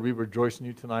Lord, we rejoice in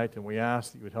you tonight, and we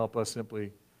ask that you would help us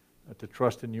simply to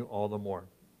trust in you all the more.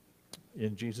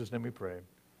 In Jesus' name we pray.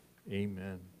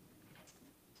 Amen.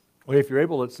 Well, if you're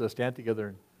able, let's stand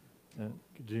together and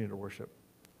continue to worship.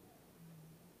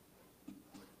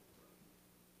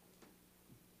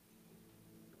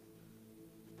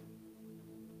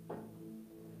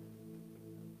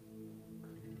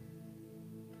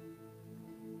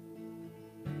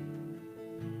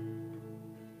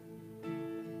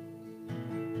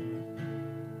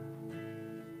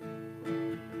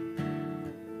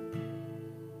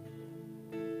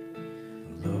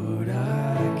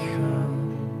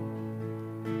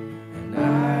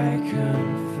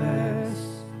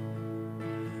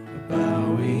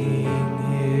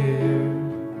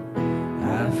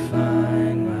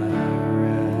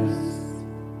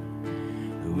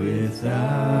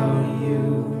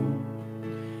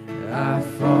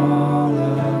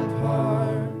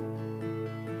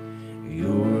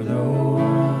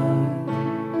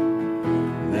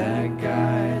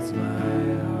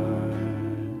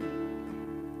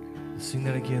 Sing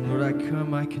that again. Lord, I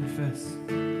come, I confess.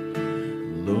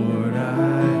 Lord,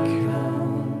 I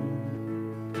come,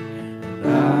 and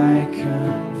I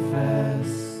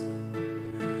confess,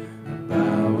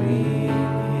 bowing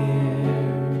here,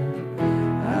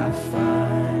 I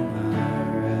find my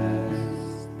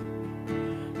rest.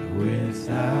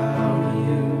 Without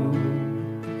you,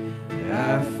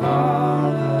 I fall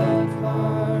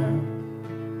apart.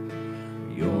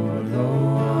 You're the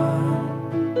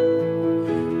one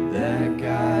that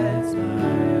guides my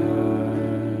heart.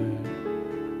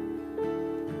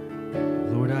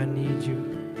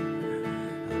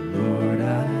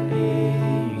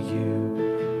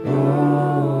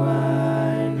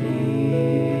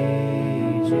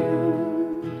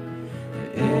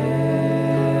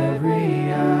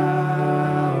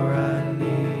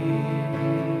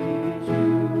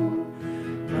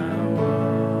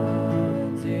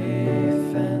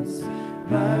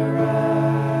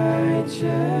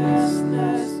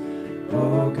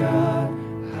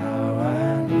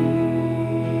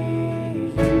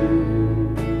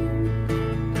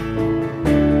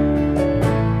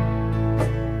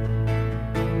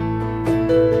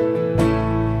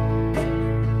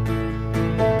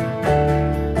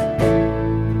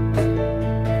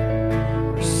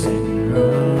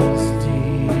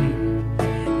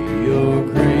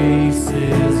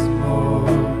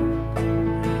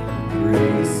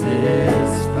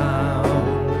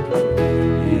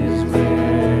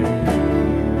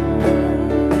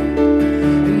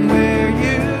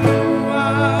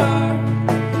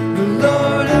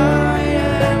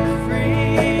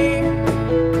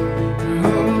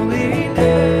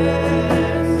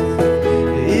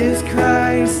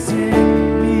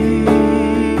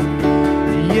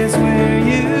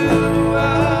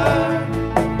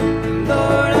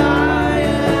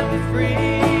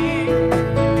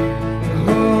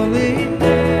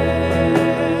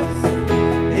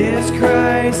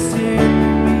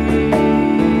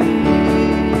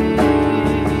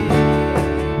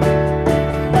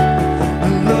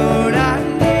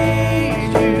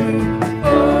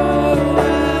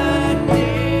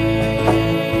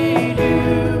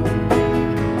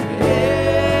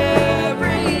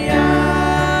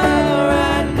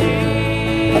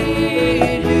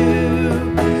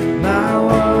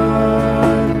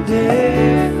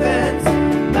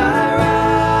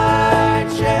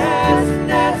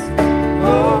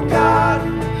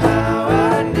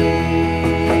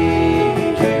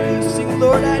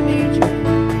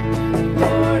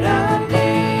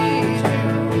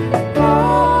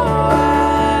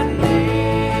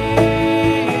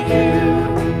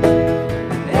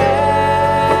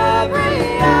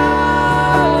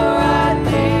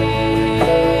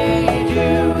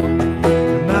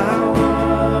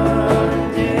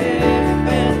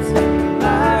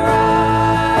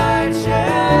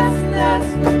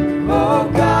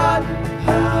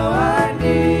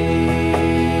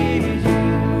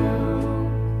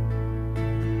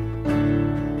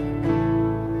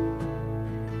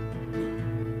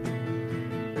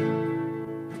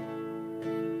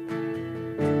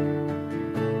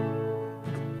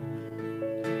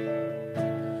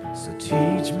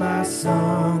 my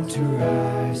song to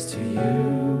rise to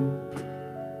you.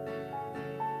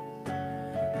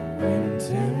 When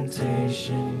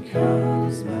temptation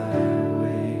comes my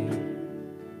way,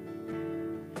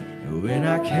 when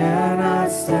I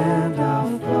cannot stand,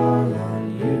 I'll fall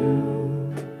on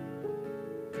you.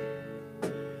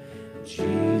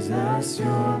 Jesus,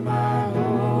 you're my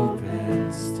hope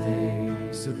and stay.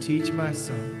 So teach my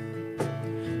song.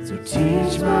 So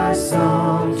teach my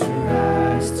song to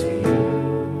rise to you.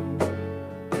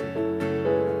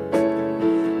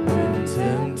 When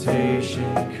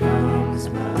temptation comes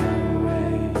my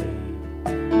way,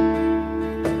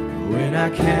 when I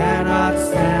cannot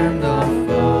stand, I'll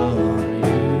fall on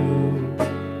you.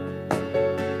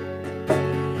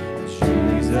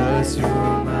 Jesus,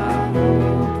 you're my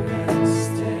hope and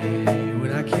stay.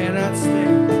 When I cannot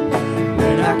stand,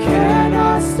 when I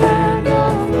cannot stand,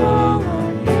 I'll fall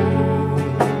on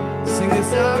you. Sing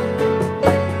this out.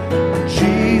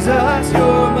 Jesus,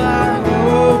 you're my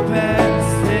hope and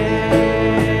stay.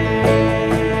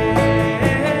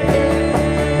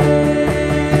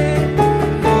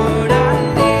 Lord, I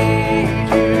need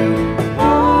you.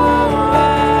 Oh,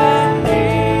 I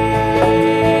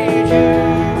need you.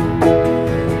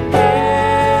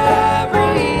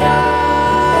 Every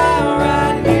hour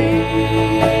I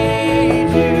need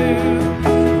you.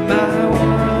 My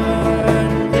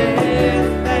one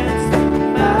defense,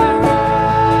 my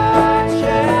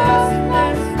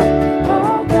righteousness.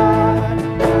 Oh God,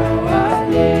 how I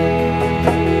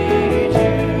need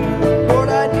you. Lord,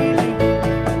 I need you.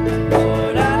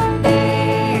 Lord, I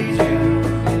need you.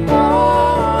 Oh,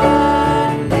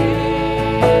 I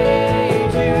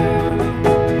need you.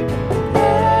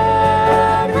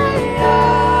 Every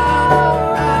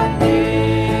hour I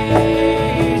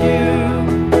need you.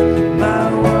 My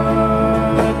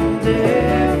one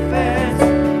defense,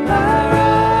 my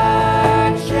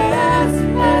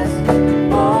righteousness.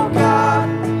 Oh God,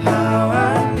 how I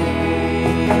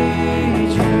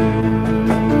need you.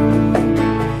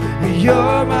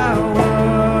 You're my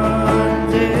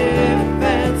one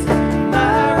defense,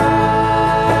 my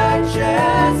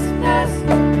righteousness.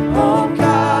 Oh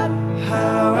God,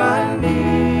 how I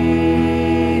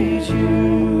need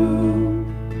you.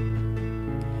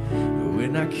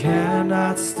 When I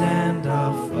cannot stand,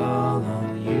 I'll fall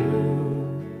on you.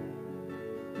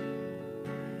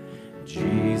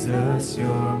 Jesus,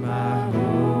 you're my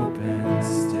hope and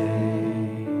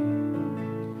stay.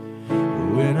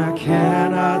 When I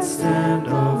cannot stand,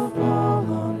 I'll fall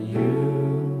on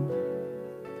you.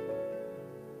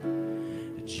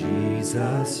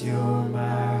 Jesus, you're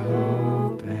my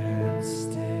hope and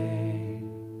stay.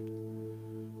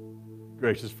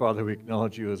 Gracious Father, we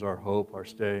acknowledge you as our hope, our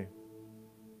stay,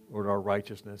 Lord, our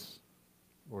righteousness,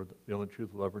 Lord, the only truth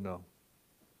we'll ever know,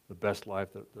 the best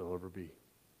life that there'll ever be.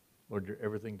 Lord, you're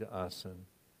everything to us, and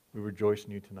we rejoice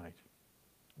in you tonight.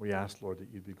 We ask, Lord, that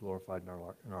you'd be glorified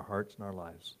in our hearts and our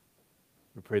lives.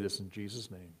 We pray this in Jesus'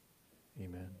 name.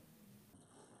 Amen.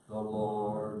 The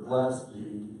Lord bless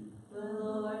thee, The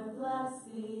Lord bless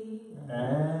thee,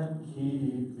 and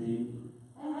keep thee.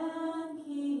 and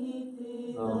keep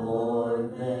thee. The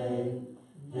Lord make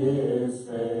his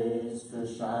face to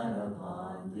shine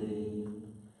upon thee,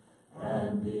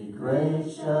 and be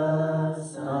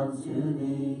gracious unto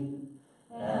thee,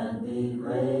 and be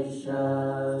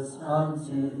gracious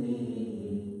unto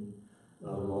thee. The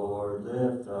Lord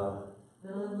lift up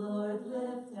The Lord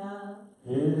lift up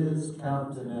his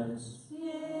countenance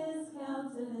his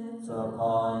countenance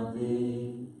upon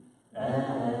thee,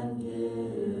 and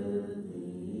give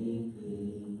thee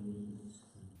peace.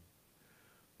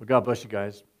 Well, God bless you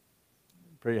guys.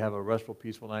 Pray you have a restful,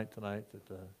 peaceful night tonight.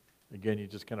 That, again, you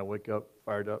just kind of wake up,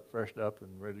 fired up, freshed up,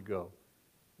 and ready to go.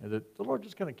 And that the Lord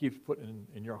just kind of keeps putting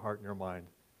in your heart and your mind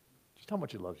just how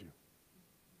much he loves you.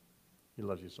 He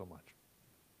loves you so much.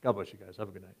 God bless you guys. Have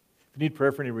a good night. If you need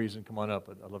prayer for any reason, come on up.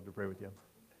 I'd love to pray with you.